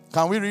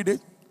 Can we read it?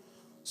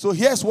 So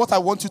here's what I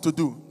want you to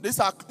do. This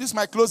is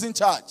my closing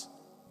charge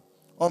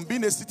on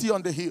being a city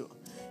on the hill.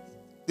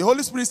 The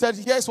Holy Spirit said,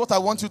 here's what I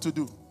want you to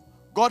do.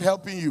 God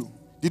helping you.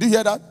 Did you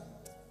hear that?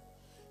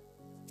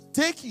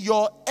 Take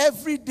your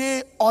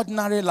everyday,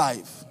 ordinary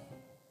life.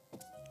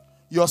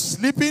 You're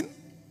sleeping.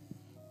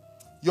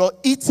 You're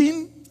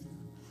eating.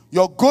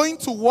 You're going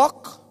to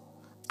work.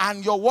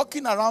 And you're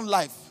walking around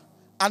life.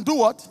 And do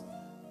what?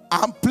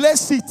 And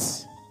place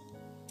it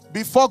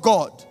before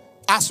God.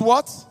 As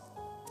what?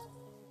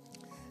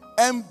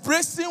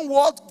 Embracing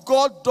what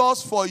God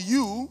does for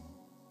you.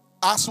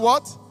 As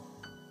what?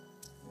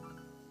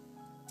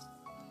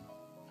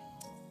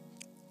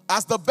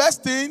 As the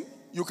best thing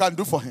you can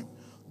do for him.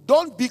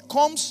 Don't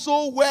become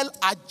so well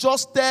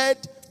adjusted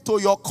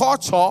to your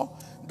culture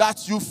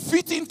that you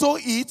fit into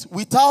it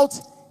without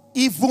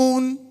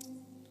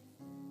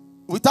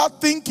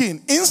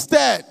thinking.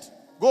 Instead,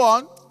 go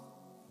on.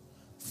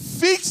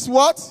 Fix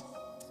what?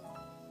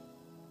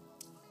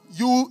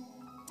 You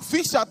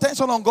fix your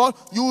attention on God.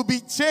 You will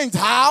be changed.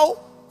 How?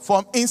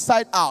 From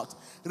inside out.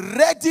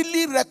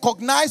 Readily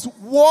recognize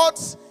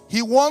what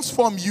he wants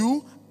from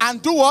you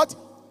and do what?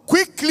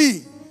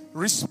 quickly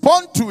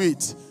respond to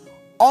it.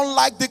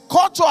 Unlike the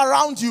culture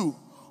around you,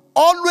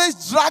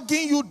 always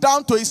dragging you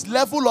down to its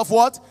level of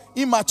what?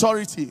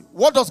 Immaturity.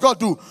 What does God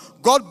do?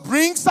 God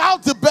brings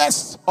out the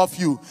best of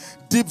you.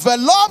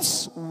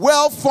 Develops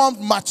well-formed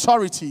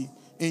maturity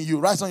in you.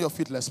 Rise on your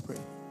feet, let's pray.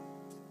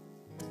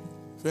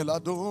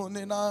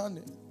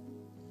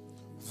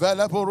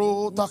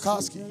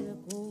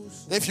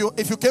 If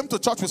you came to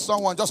church with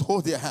someone, just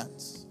hold their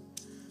hands.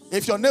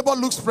 If your neighbor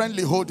looks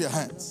friendly, hold their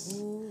hands.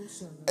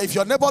 If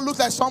your neighbor looks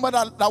like somebody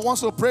that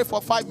wants to pray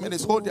for 5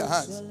 minutes, hold their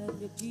hands.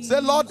 Say,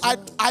 Lord,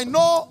 I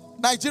know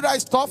Nigeria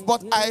is tough,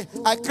 but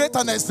I create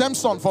an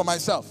exemption for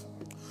myself.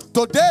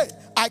 Today,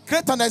 I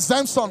create an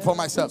exemption for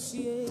myself.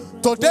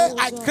 Today,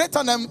 I create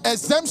an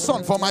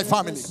exemption for my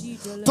family.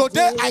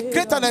 Today, I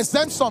create an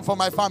exemption for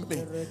my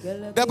family.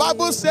 The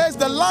Bible says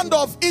the land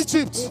of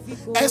Egypt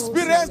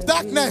experienced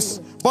darkness,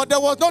 but there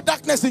was no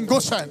darkness in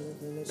Goshen.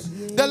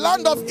 The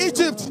land of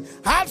Egypt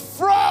had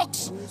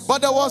frogs,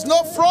 but there was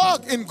no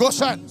frog in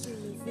Goshen.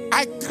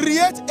 I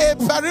create a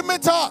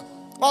perimeter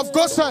of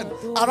Goshen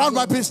around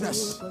my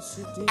business.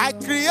 I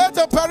create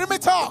a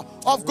perimeter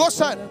of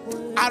Goshen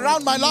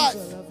around my life.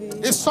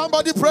 Is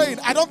somebody praying?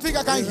 I don't think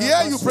I can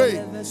hear you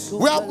praying.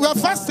 We are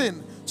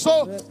fasting.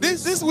 So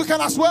this we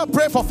can as well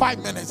pray for 5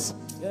 minutes.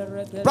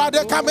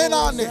 Brother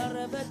Kamenani,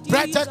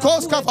 Brother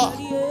Koskava,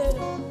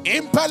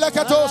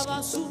 Impelekatos,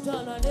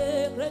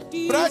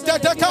 Brother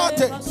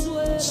Dekate,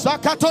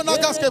 Sakatona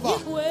Gaskeva,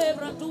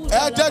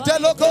 Ede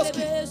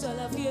Lokoski,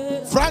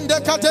 Frande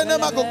Katene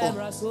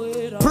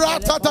Magogo,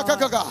 Prata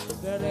Takagaga.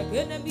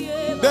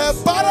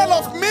 The barrel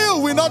of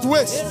meal will not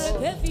waste.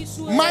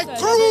 My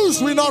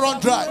cruise will not run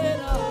dry.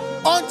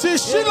 Until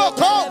Shiloh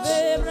comes,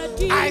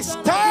 I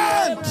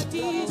stand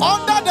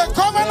under the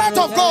covenant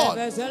of God.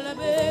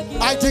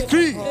 I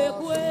decree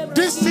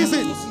this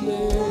season,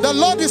 the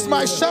Lord is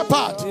my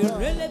shepherd.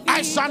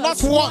 I shall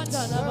not want.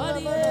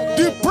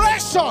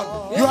 Depression,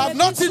 you have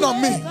nothing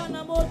on me.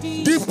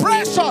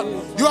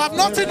 Depression, you have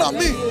nothing on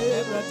me.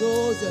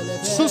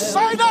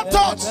 Suicidal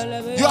thoughts,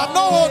 you have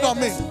no hold on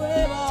me.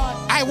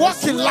 I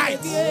walk in light.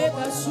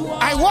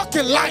 I walk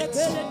in light.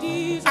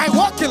 I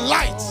walk in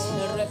light.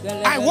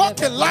 I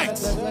walk in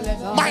light.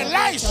 My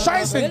light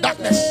shines in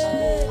darkness.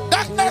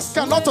 Darkness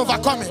cannot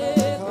overcome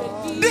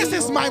it. This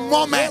is my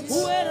moment.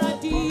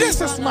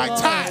 This is my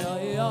time.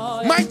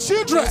 My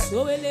children,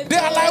 they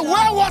are like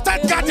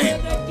well-watered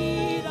garden.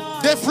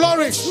 They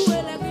flourish.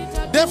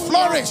 They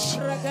flourish.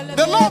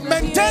 The Lord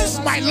maintains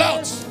my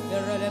lot.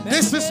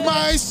 This is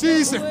my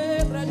season.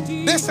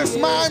 This is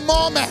my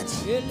moment.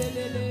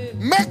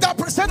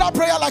 Say that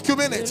prayer like you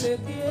mean it.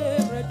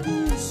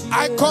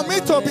 I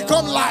commit to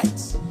become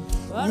light.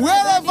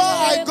 Wherever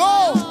I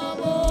go,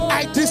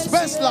 I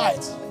dispense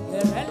light.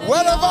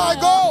 Wherever I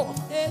go,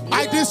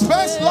 I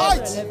dispense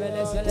light.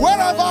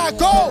 Wherever I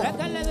go,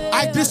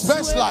 I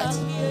dispense light.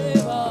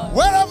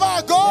 Wherever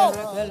I go,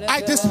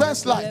 I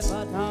dispense light.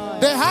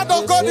 The hand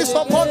of God is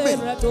upon me.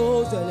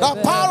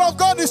 The power of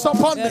God is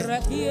upon me.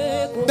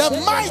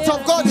 The might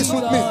of God is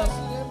with me.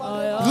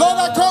 Lord,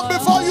 I come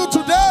before you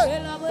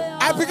today.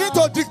 I begin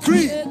to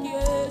decree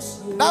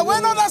that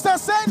when others are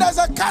saying there's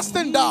a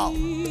casting down,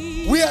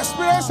 we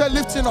experience a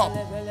lifting up.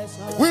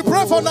 We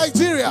pray for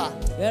Nigeria.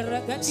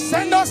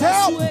 Send us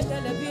help.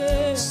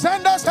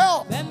 Send us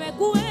help.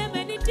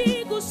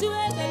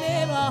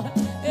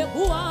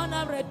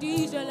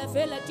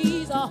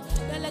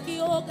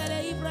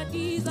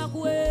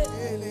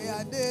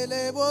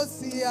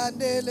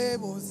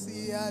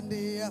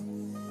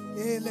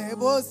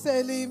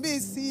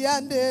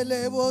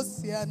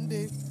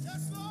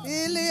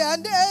 Ili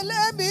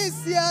andele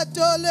misi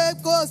atole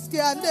koski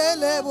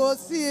andele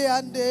bosi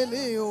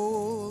andele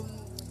o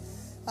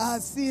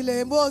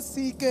asile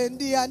mosi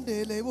kendi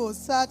andele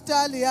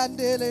bosatali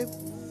andele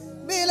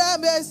mila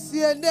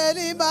mesi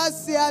andeli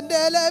masi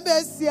andele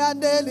mesi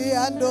andeli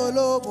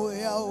andolo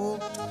boya o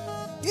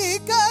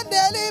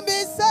ikandeli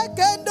misa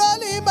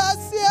kendoli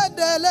masi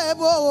andele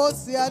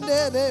bosi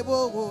andele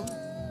bo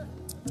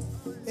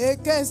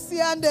Eke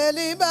si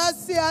andele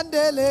basi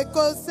andele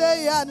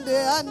kose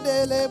ande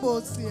andele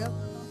bosia.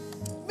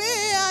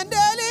 Mi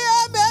andele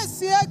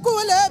amesi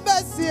kule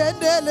basi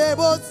andele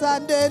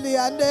bosandeli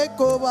ande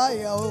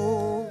kobaya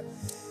o.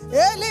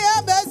 Eli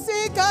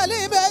amesi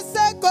kali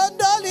bese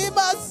kondoli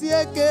basi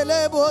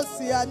ekele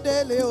bosi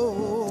andele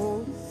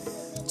o.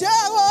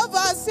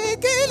 Jehovah si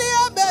kili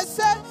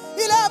amese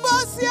ila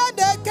bosi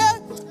andeke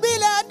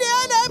bila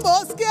andele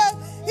boske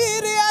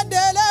iri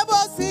andele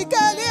bosi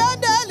kali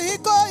andele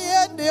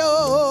koyende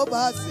o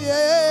basi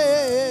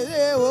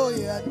o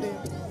yande.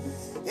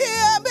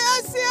 Ie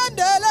besi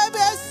andele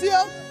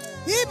besio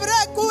ibre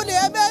kuli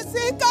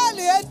besi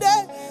kali ende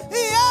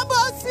ie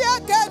bosi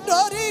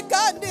akendori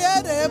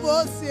kandiere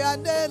bosi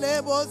andele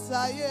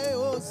bosaye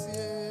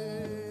osie.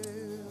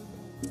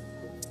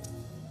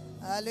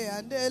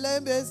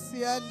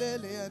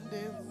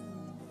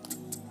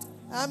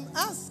 I'm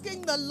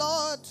asking the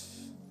Lord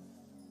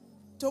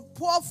to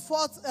pour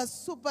forth a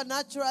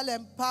supernatural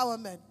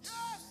empowerment,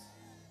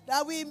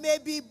 that we may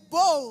be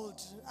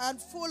bold and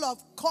full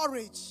of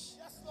courage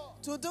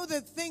to do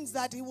the things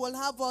that He will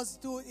have us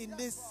do in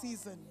this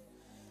season.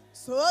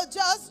 So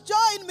just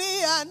join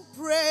me and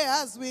pray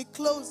as we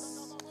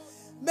close.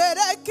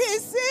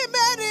 Merekisi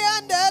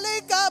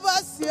meriandeli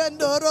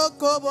kabasiendoro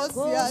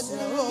kobosia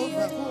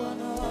Jehovah.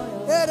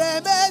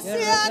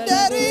 Eremesia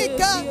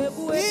derika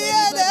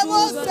iede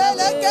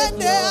mosele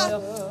kendea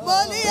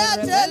molia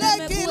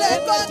telekile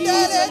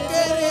kondele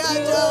keria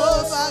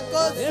Jehovah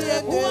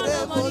kosiendere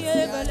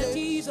mosia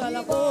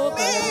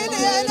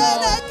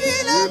miliendele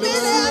kile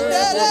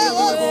miliendele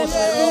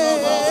mosie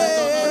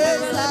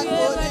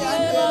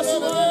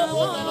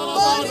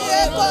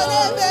molie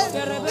kolebe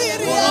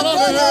miria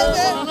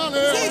kolebe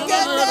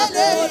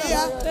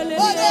sikendeleia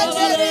molie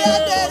keria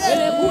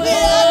dere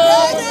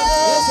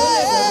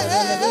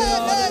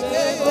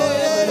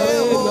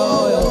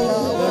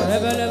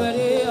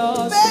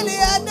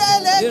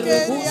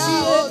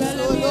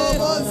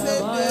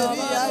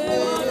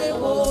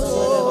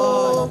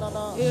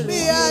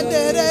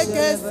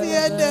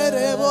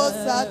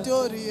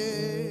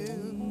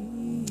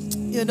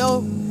You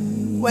know,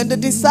 when the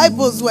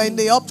disciples were in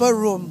the upper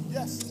room,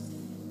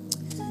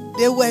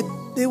 they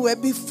were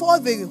before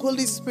the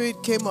Holy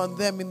Spirit came on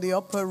them in the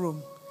upper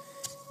room.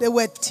 They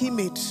were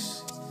timid.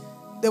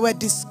 They were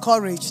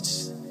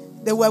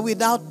discouraged. They were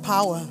without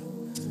power.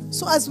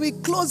 So as we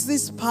close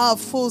this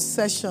powerful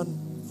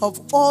session of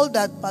all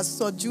that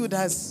Pastor Jude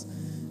has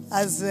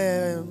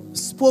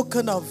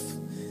spoken of,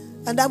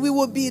 and that we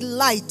will be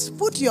light,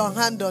 put your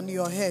hand on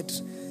your head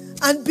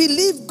and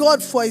believe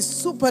God for His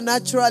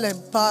supernatural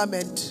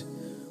empowerment.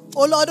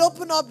 Oh Lord,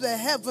 open up the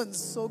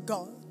heavens, oh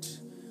God.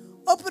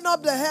 Open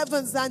up the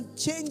heavens and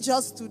change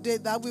us today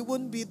that we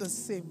wouldn't be the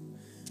same.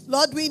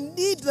 Lord, we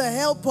need the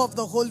help of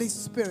the Holy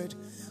Spirit.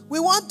 We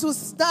want to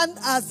stand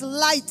as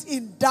light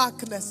in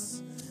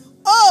darkness.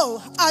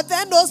 Oh, are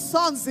there no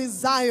sons in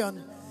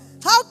Zion?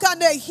 How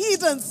can a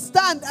heathen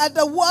stand at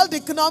the World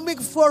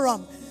Economic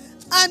Forum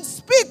and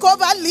speak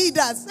over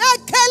leaders?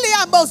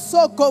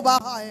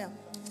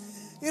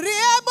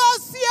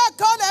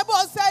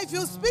 If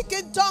you speak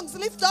in tongues,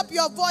 lift up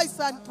your voice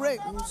and pray.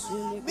 Let's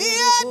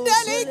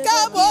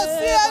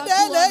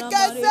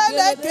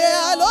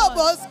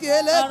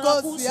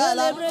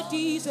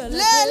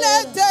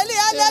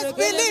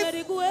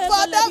believe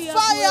for the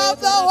fire of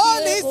the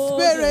Holy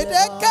Spirit.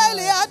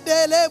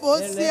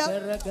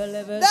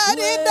 That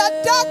in the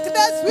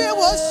darkness we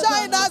will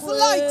shine as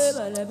light.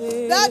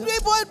 That we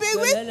will be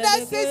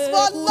witnesses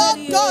for Lord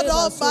God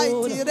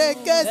Almighty.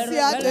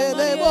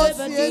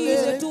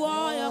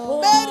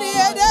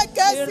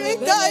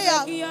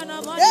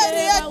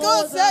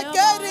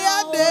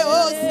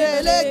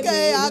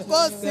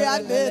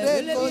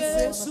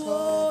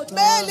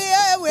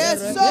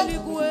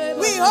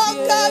 We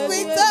hunger, we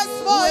thirst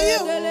for you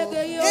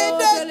in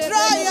this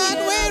dry and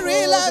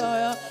weary land.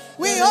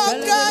 We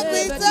hunger,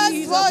 we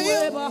thirst for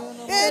you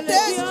in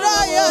this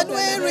dry and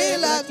weary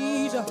land.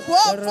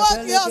 Pour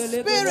forth your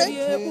spirit.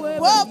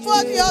 Pour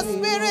forth your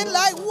spirit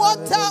like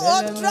water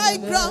on dry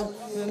ground.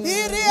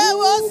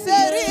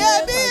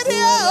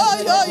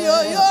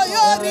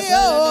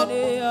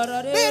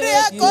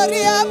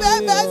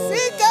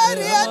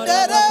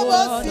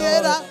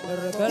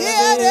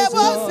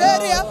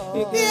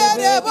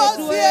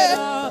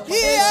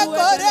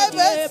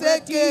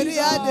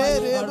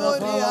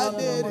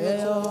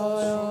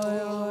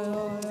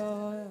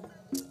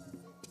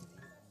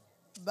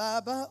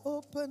 Baba,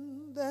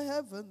 open the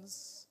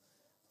heavens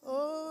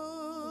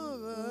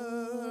over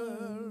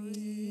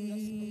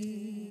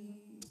me.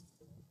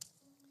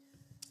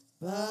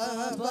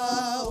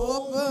 Baba,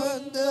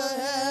 open the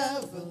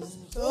heavens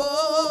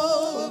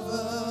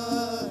over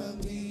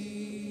me.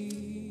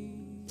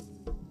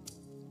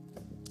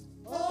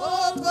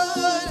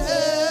 Open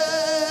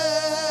heavens,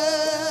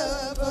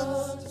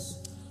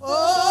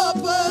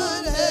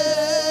 open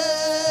heavens.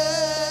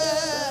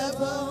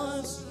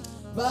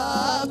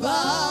 Baba,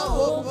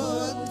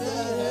 open the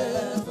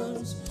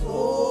heavens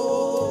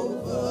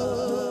over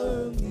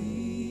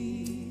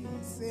me.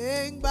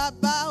 Sing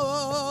Baba,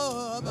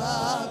 oh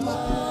Baba,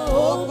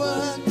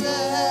 open the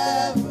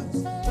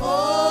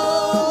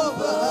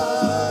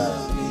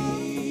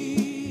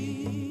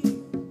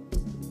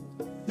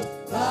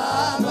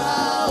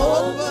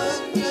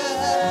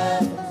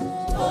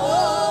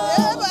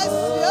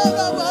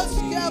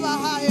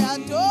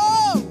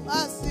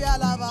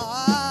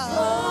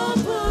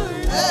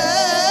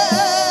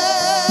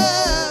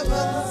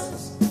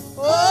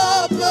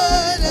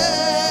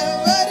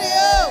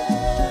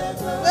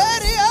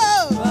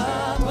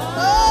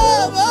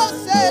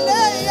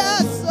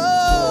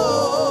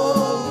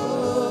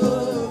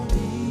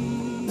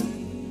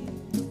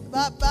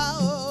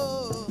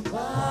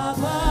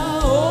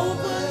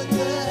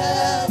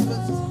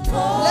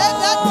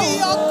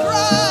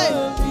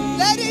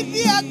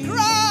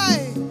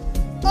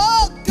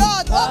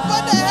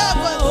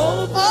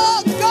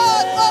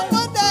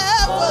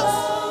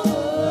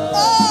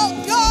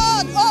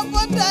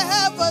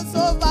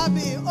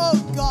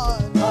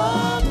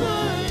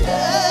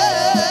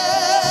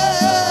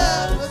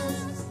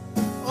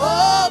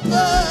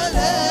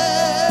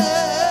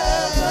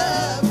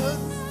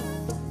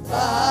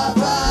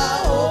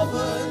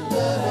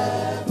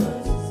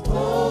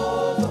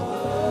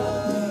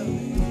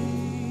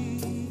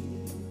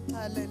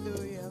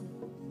Hallelujah.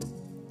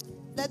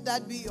 Let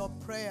that be your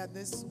prayer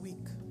this week.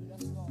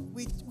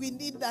 We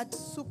need that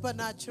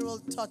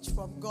supernatural touch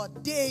from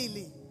God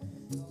daily.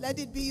 Let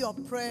it be your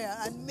prayer.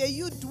 And may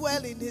you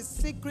dwell in his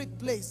secret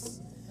place.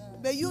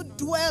 May you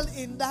dwell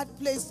in that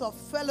place of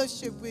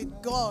fellowship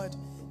with God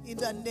in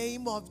the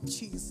name of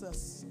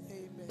Jesus.